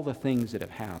all the things that have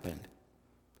happened.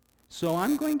 So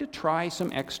I'm going to try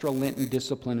some extra Lenten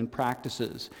discipline and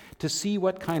practices to see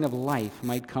what kind of life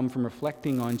might come from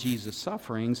reflecting on Jesus'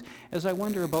 sufferings as I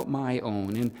wonder about my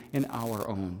own and our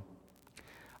own.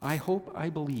 I hope, I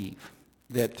believe,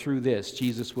 that through this,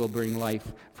 Jesus will bring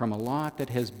life from a lot that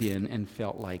has been and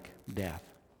felt like death.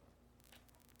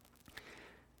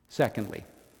 Secondly,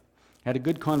 I had a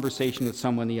good conversation with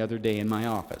someone the other day in my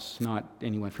office, not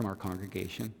anyone from our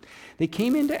congregation. They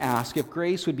came in to ask if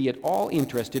Grace would be at all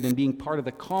interested in being part of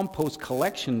the compost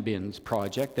collection bins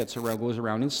project that goes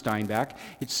around in Steinbach.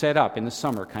 It's set up in the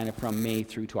summer, kind of from May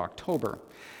through to October.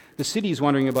 The city is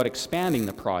wondering about expanding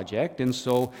the project, and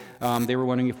so they were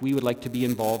wondering if we would like to be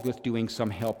involved with doing some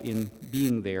help in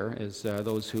being there as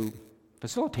those who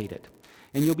facilitate it.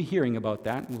 And you'll be hearing about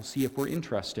that, and we'll see if we're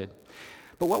interested.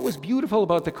 But what was beautiful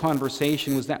about the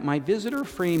conversation was that my visitor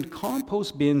framed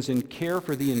compost bins and care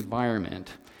for the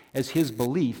environment as his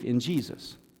belief in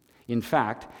Jesus. In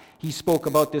fact, he spoke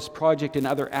about this project and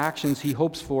other actions he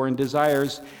hopes for and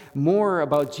desires more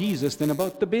about Jesus than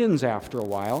about the bins after a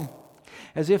while,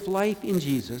 as if life in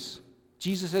Jesus,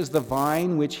 Jesus as the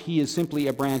vine which he is simply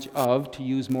a branch of, to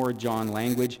use more John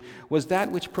language, was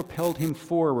that which propelled him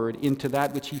forward into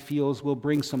that which he feels will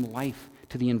bring some life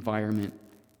to the environment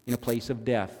in a place of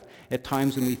death, at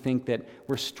times when we think that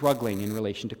we're struggling in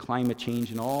relation to climate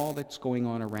change and all that's going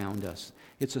on around us.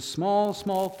 It's a small,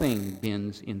 small thing,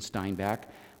 bins in Steinbach,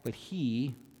 but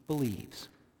he believes.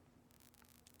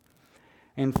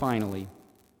 And finally,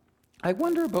 I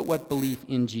wonder about what belief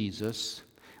in Jesus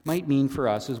might mean for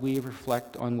us as we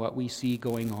reflect on what we see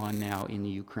going on now in the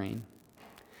Ukraine.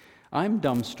 I'm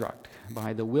dumbstruck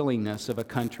by the willingness of a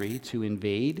country to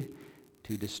invade,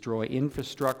 to destroy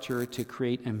infrastructure, to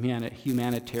create a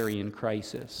humanitarian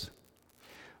crisis.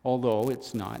 Although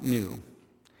it's not new.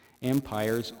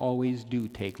 Empires always do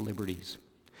take liberties.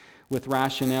 With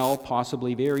rationale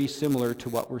possibly very similar to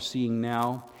what we're seeing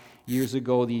now, years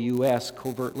ago the U.S.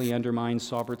 covertly undermined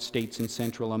sovereign states in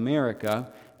Central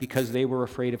America because they were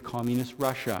afraid of communist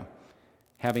Russia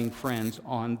having friends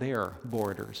on their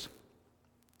borders.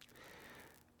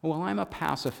 While I'm a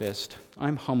pacifist,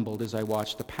 I'm humbled as I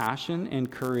watch the passion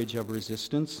and courage of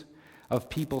resistance, of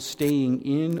people staying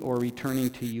in or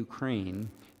returning to Ukraine,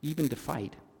 even to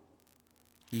fight.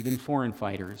 Even foreign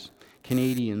fighters,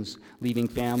 Canadians leaving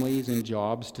families and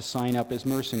jobs to sign up as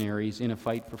mercenaries in a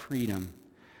fight for freedom,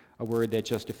 a word that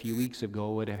just a few weeks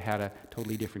ago would have had a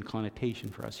totally different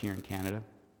connotation for us here in Canada.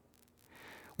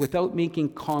 Without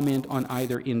making comment on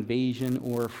either invasion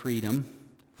or freedom,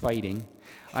 fighting,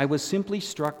 I was simply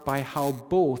struck by how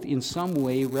both in some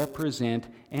way represent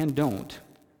and don't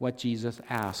what Jesus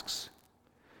asks.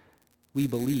 We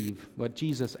believe what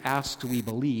Jesus asks we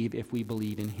believe if we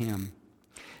believe in him.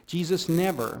 Jesus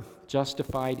never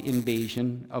justified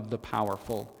invasion of the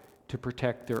powerful to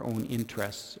protect their own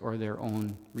interests or their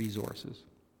own resources.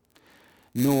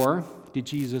 Nor did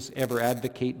Jesus ever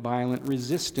advocate violent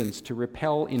resistance to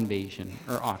repel invasion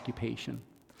or occupation.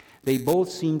 They both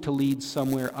seem to lead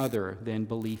somewhere other than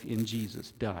belief in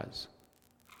Jesus does.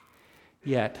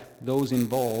 Yet, those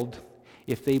involved,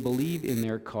 if they believe in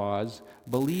their cause,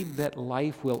 believe that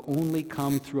life will only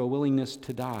come through a willingness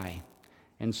to die,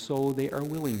 and so they are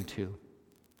willing to.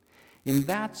 In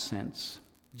that sense,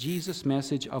 Jesus'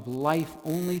 message of life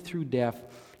only through death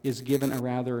is given a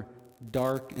rather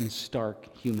dark and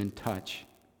stark human touch.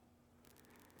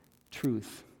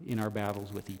 Truth in our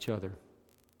battles with each other.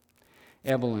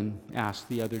 Evelyn asked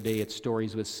the other day at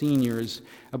Stories with Seniors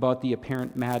about the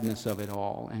apparent madness of it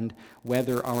all and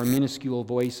whether our minuscule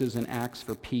voices and acts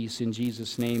for peace in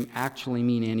Jesus' name actually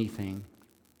mean anything.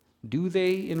 Do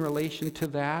they in relation to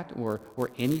that or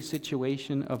any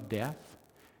situation of death?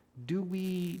 Do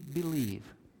we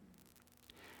believe?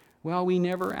 Well, we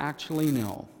never actually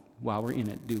know while we're in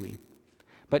it, do we?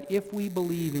 But if we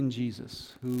believe in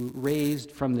Jesus, who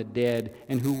raised from the dead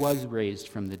and who was raised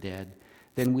from the dead,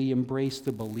 then we embrace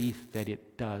the belief that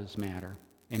it does matter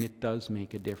and it does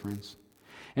make a difference.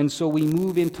 And so we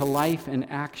move into life and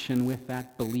action with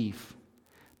that belief,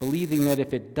 believing that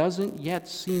if it doesn't yet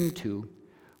seem to,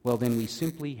 well, then we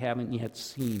simply haven't yet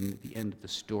seen the end of the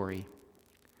story.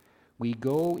 We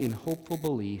go in hopeful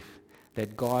belief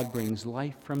that God brings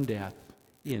life from death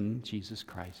in Jesus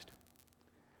Christ.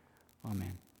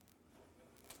 Amen.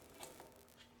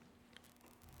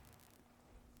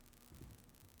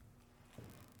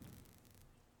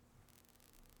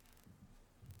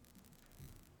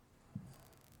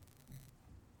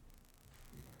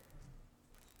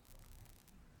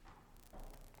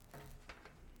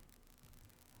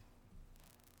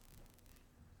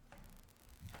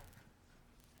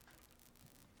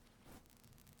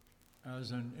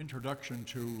 As an introduction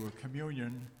to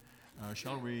communion,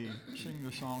 shall we sing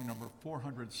the song number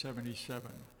 477,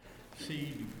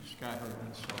 Seed Scattered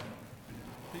and Sown?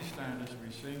 Please stand as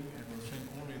we sing, and we'll sing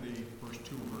only the first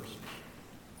two verses.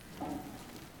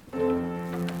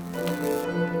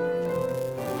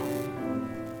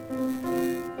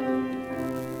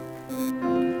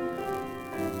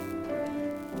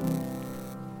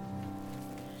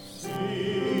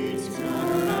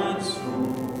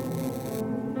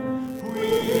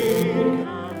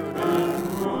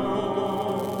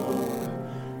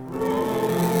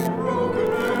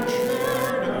 Broken and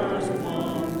shared as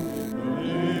one, the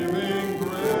living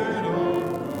bread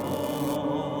of God.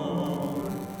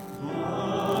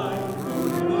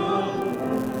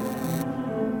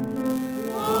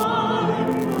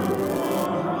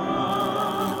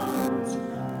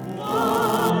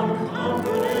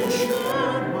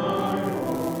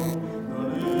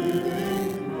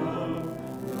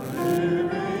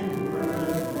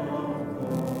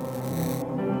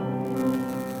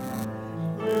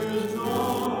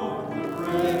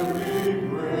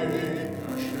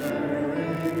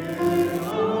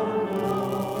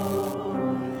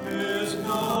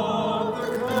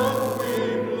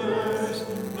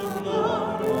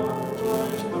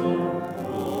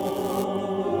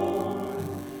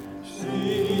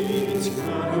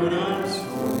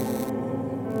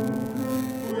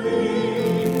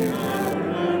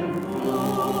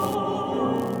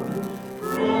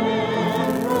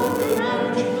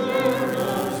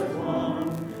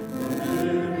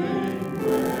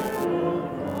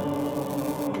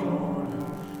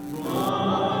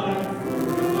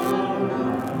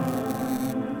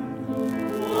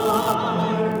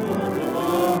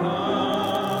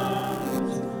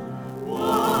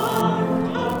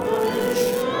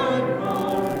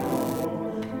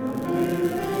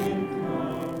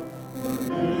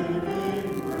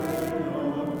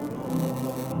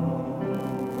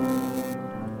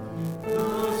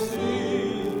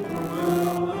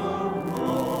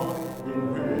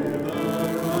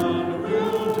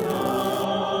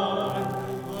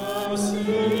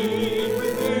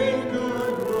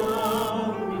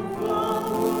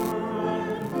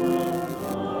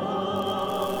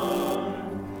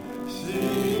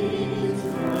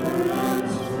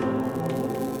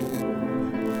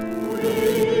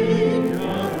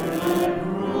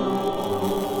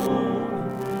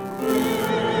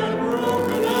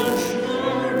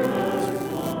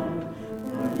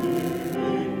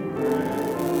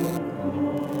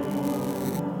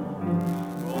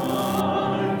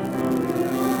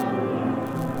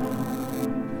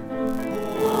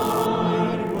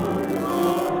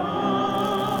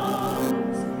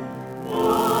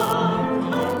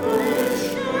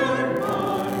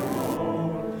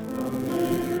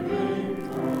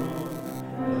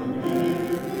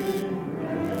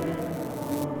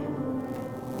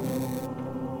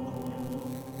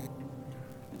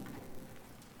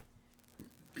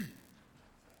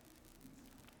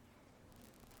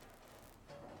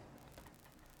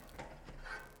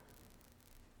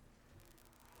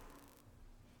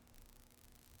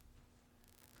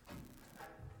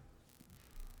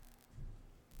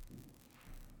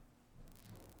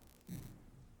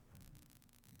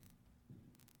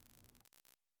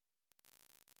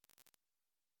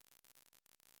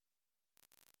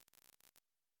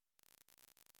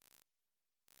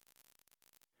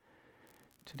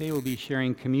 Today we'll be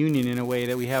sharing communion in a way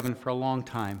that we haven't for a long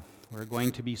time. We're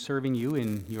going to be serving you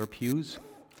in your pews.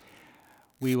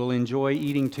 We will enjoy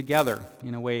eating together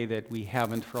in a way that we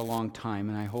haven't for a long time,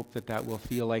 and I hope that that will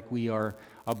feel like we are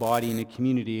a body and a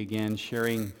community again,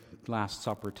 sharing Last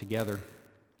Supper together.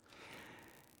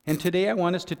 And today I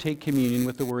want us to take communion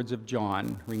with the words of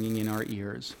John ringing in our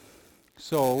ears.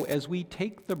 So as we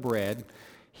take the bread,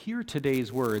 hear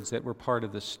today's words that were part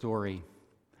of the story.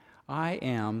 I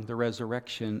am the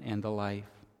resurrection and the life.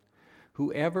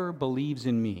 Whoever believes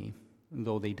in me,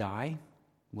 though they die,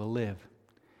 will live.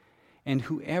 And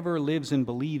whoever lives and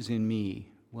believes in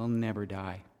me will never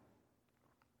die.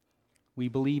 We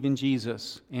believe in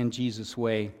Jesus and Jesus'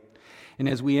 way. And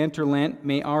as we enter Lent,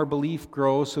 may our belief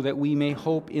grow so that we may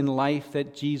hope in life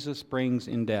that Jesus brings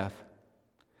in death.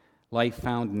 Life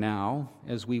found now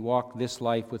as we walk this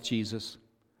life with Jesus.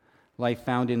 Life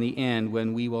found in the end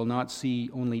when we will not see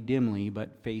only dimly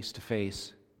but face to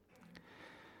face.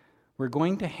 We're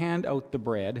going to hand out the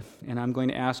bread, and I'm going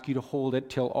to ask you to hold it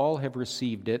till all have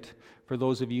received it. For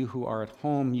those of you who are at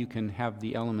home, you can have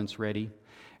the elements ready,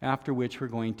 after which we're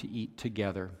going to eat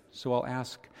together. So I'll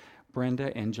ask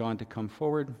Brenda and John to come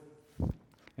forward,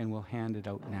 and we'll hand it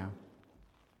out now.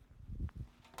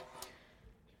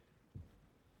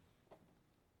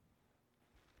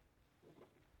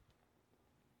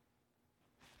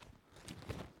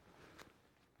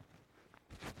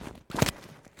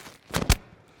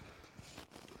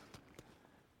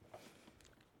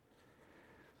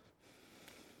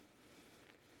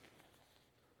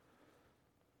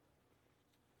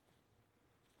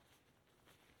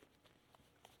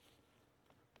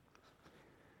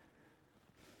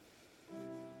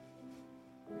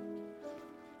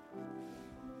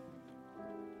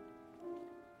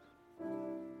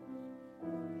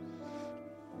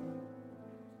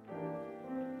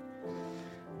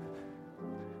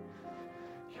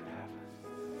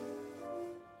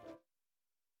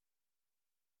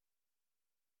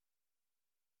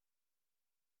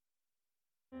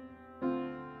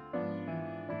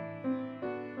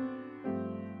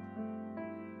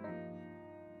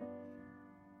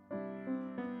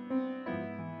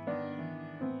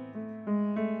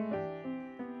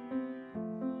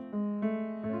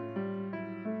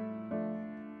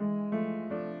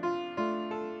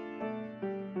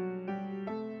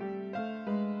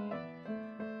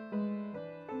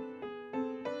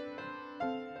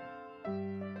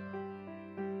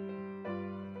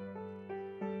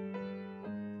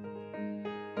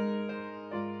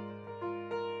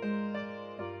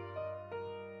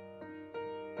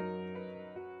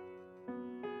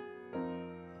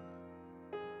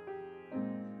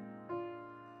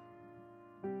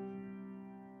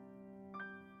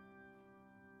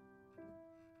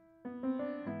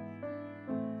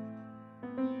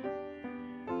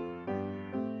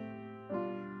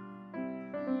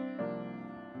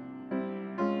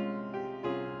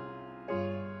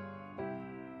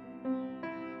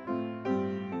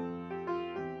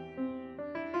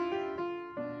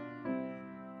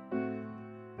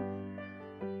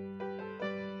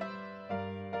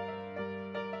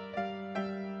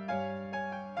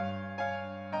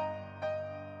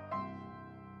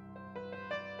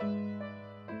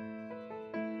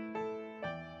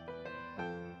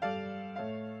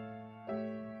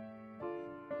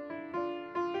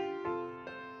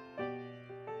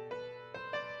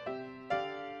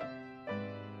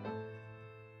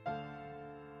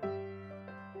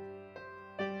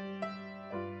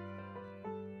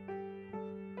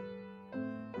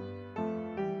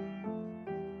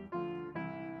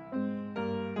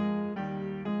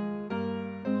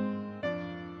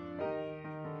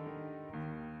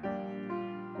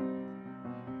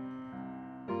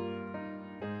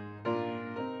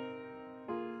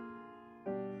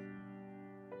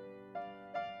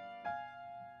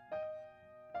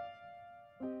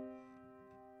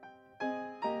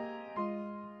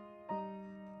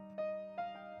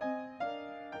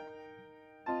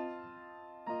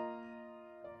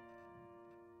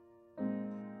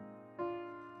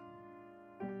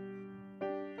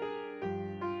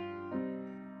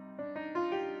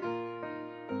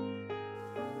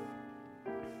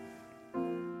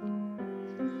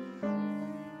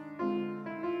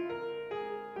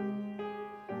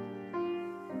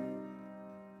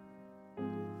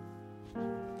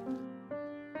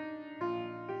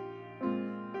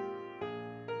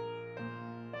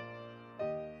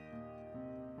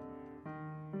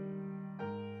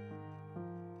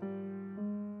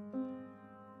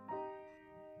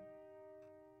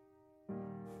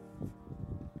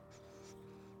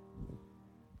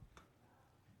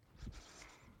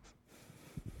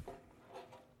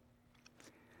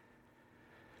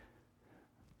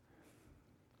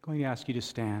 going to ask you to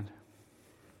stand.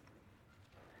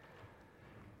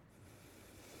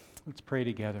 Let's pray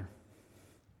together.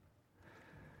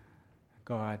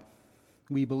 God,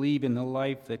 we believe in the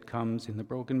life that comes in the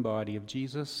broken body of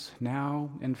Jesus now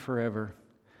and forever.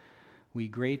 We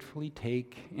gratefully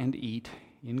take and eat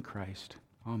in Christ.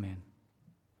 Amen.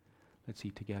 Let's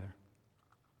eat together.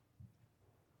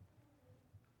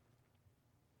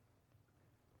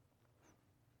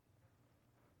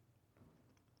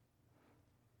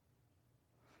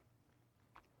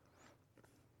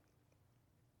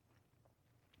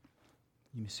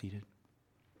 You may be seated.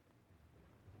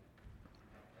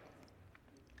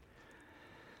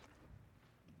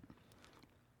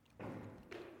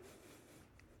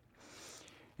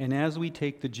 And as we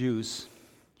take the juice,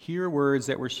 hear words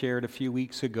that were shared a few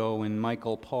weeks ago when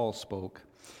Michael Paul spoke.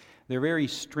 They're very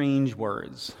strange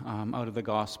words out of the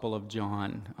Gospel of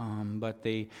John, but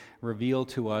they reveal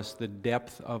to us the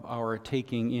depth of our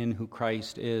taking in who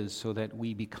Christ is so that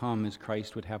we become as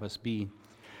Christ would have us be.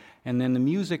 And then the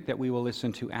music that we will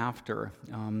listen to after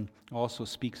also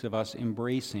speaks of us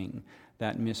embracing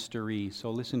that mystery. So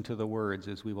listen to the words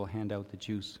as we will hand out the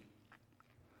juice.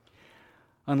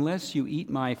 Unless you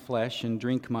eat my flesh and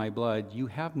drink my blood, you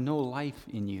have no life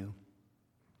in you.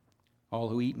 All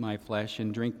who eat my flesh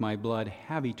and drink my blood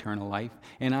have eternal life,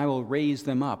 and I will raise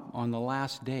them up on the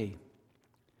last day.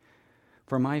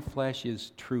 For my flesh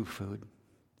is true food,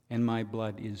 and my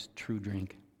blood is true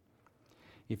drink.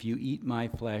 If you eat my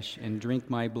flesh and drink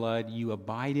my blood, you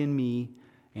abide in me,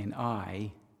 and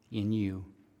I in you.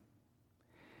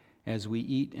 As we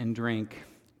eat and drink,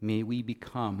 may we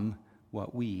become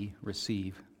what we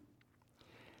receive.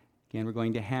 Again, we're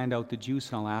going to hand out the juice,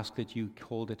 and I'll ask that you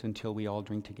hold it until we all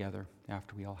drink together,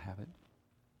 after we all have it.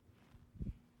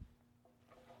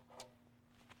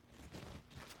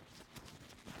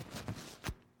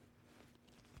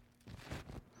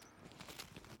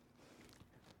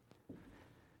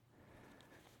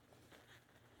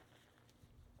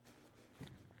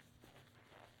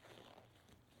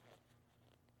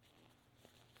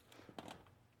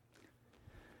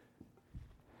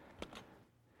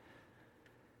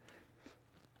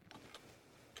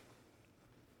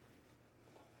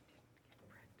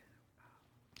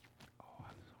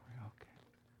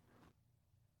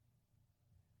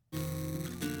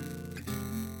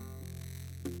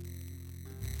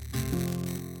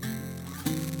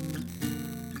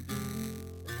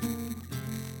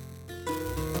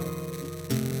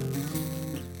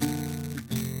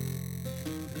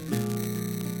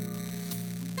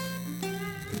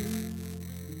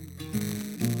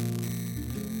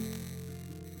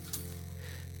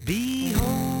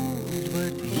 Behold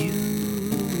what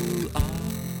you are.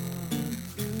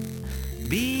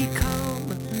 Become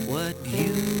what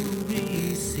you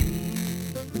receive.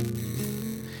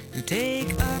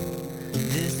 Take up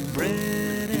this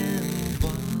bread and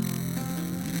wine.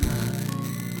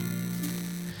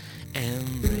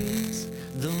 Embrace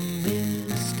the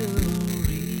mystery.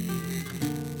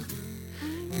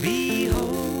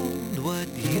 Behold what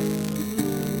you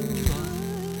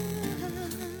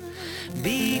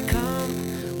become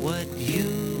what you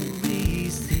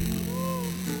receive.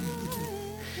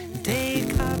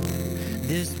 Take up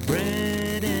this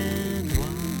bread and wine.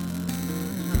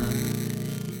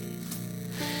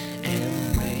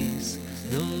 Embrace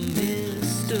the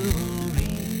mystery.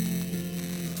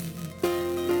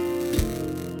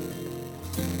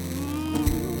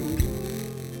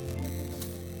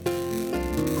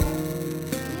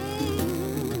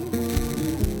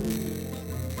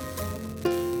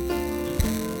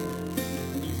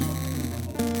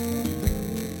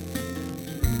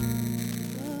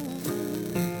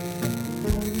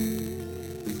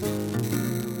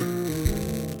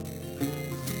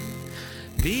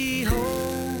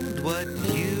 Behold what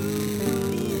you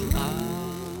are.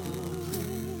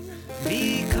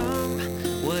 Become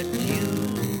what you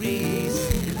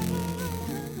receive.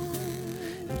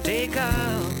 Take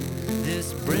out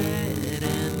this bread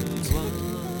and wine.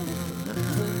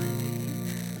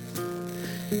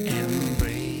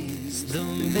 Embrace the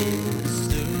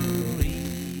mystery.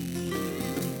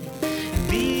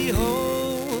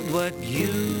 Behold what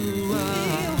you are.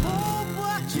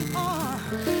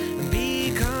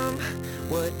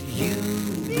 What you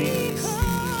receive.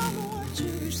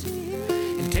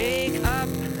 And take up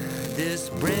this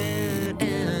bread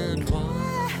and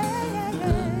wine.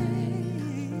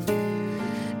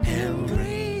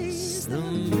 Embrace the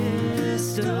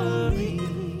mystery.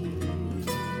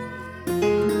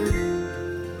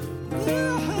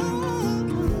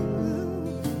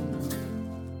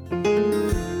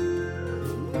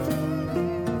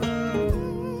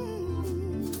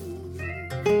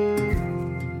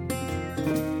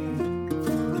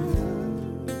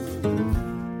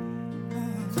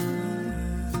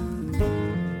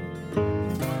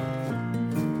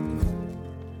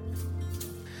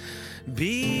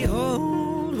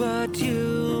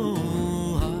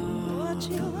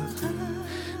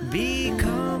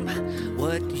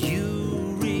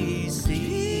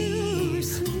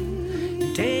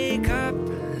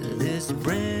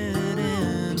 bread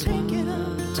and take it up,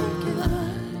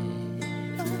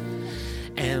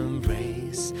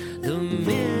 embrace the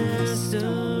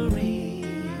mystery.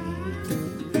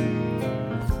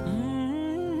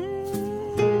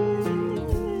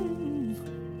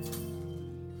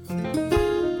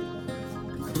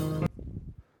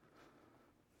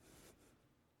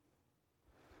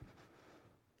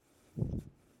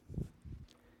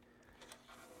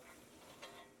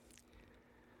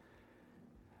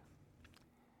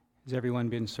 Has everyone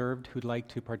been served who'd like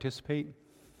to participate?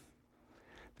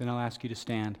 Then I'll ask you to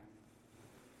stand.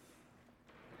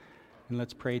 And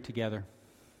let's pray together.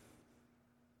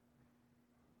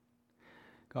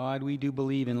 God, we do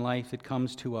believe in life that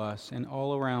comes to us and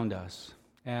all around us,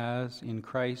 as in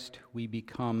Christ we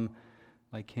become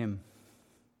like him.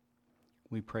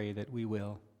 We pray that we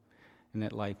will, and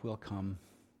that life will come.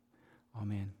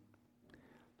 Amen.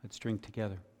 Let's drink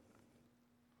together.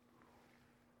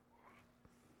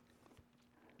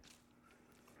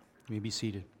 You may be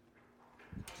seated.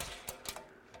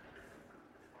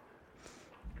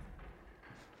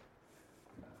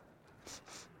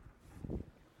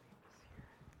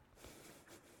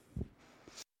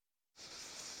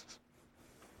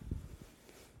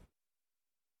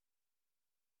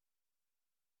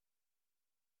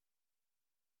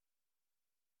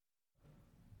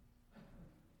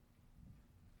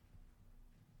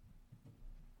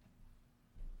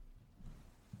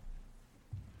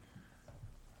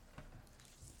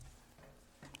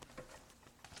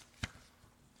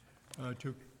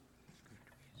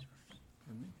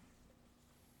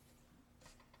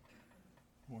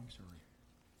 I'm sorry.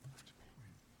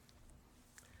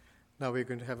 Now we're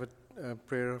going to have a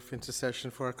prayer of intercession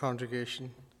for our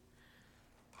congregation.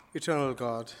 Eternal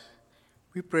God,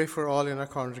 we pray for all in our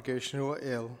congregation who are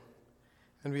ill,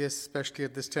 and we especially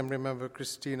at this time remember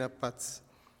Christina Putz,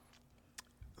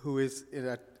 who is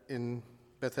in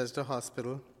Bethesda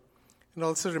Hospital, and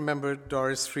also remember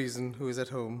Doris Friesen, who is at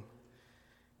home.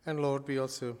 And Lord, we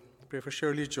also pray for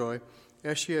Shirley Joy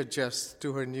as she adjusts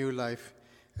to her new life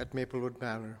at Maplewood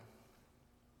Manor.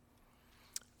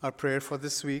 Our prayer for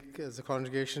this week as a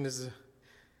congregation is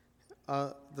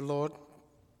the Lord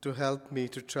to help me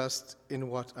to trust in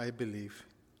what I believe.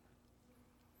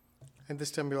 And this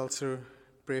time we also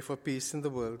pray for peace in the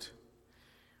world.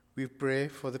 We pray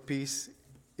for the peace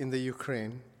in the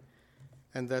Ukraine,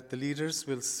 and that the leaders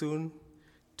will soon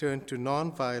turn to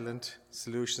non-violent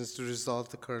solutions to resolve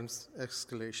the current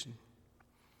escalation.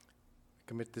 I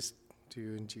commit this to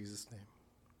you in Jesus' name.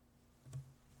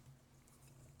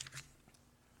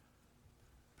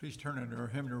 Please turn in our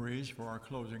hymnaries for our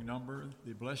closing number,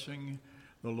 The Blessing,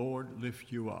 the Lord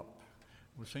Lift You Up.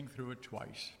 We'll sing through it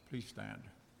twice. Please stand.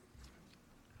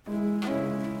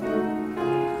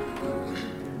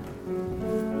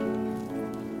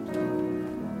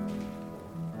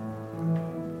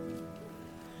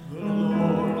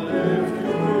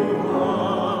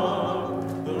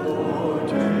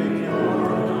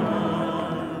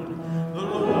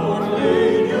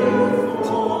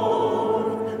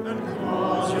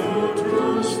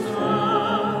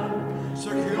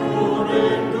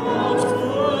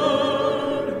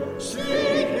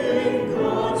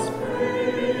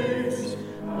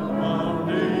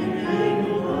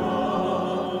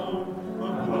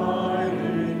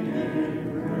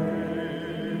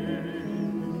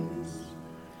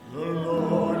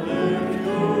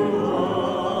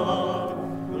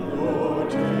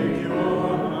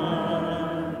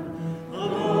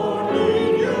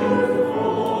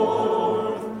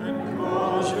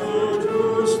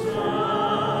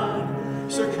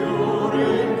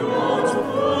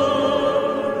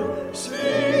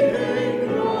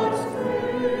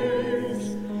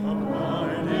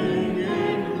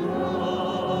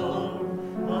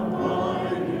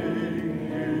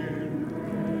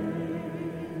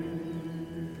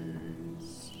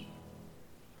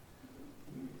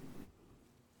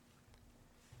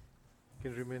 You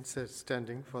can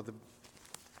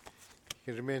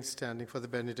remain standing for the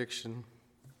benediction.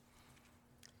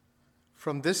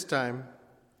 From this time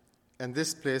and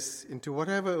this place into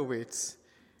whatever awaits,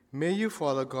 may you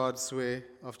follow God's way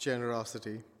of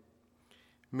generosity.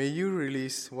 May you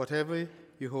release whatever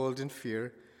you hold in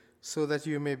fear, so that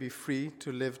you may be free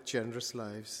to live generous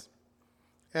lives.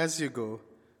 As you go,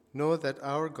 know that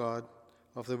our God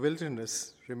of the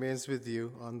wilderness remains with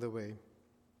you on the way.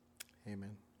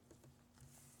 Amen.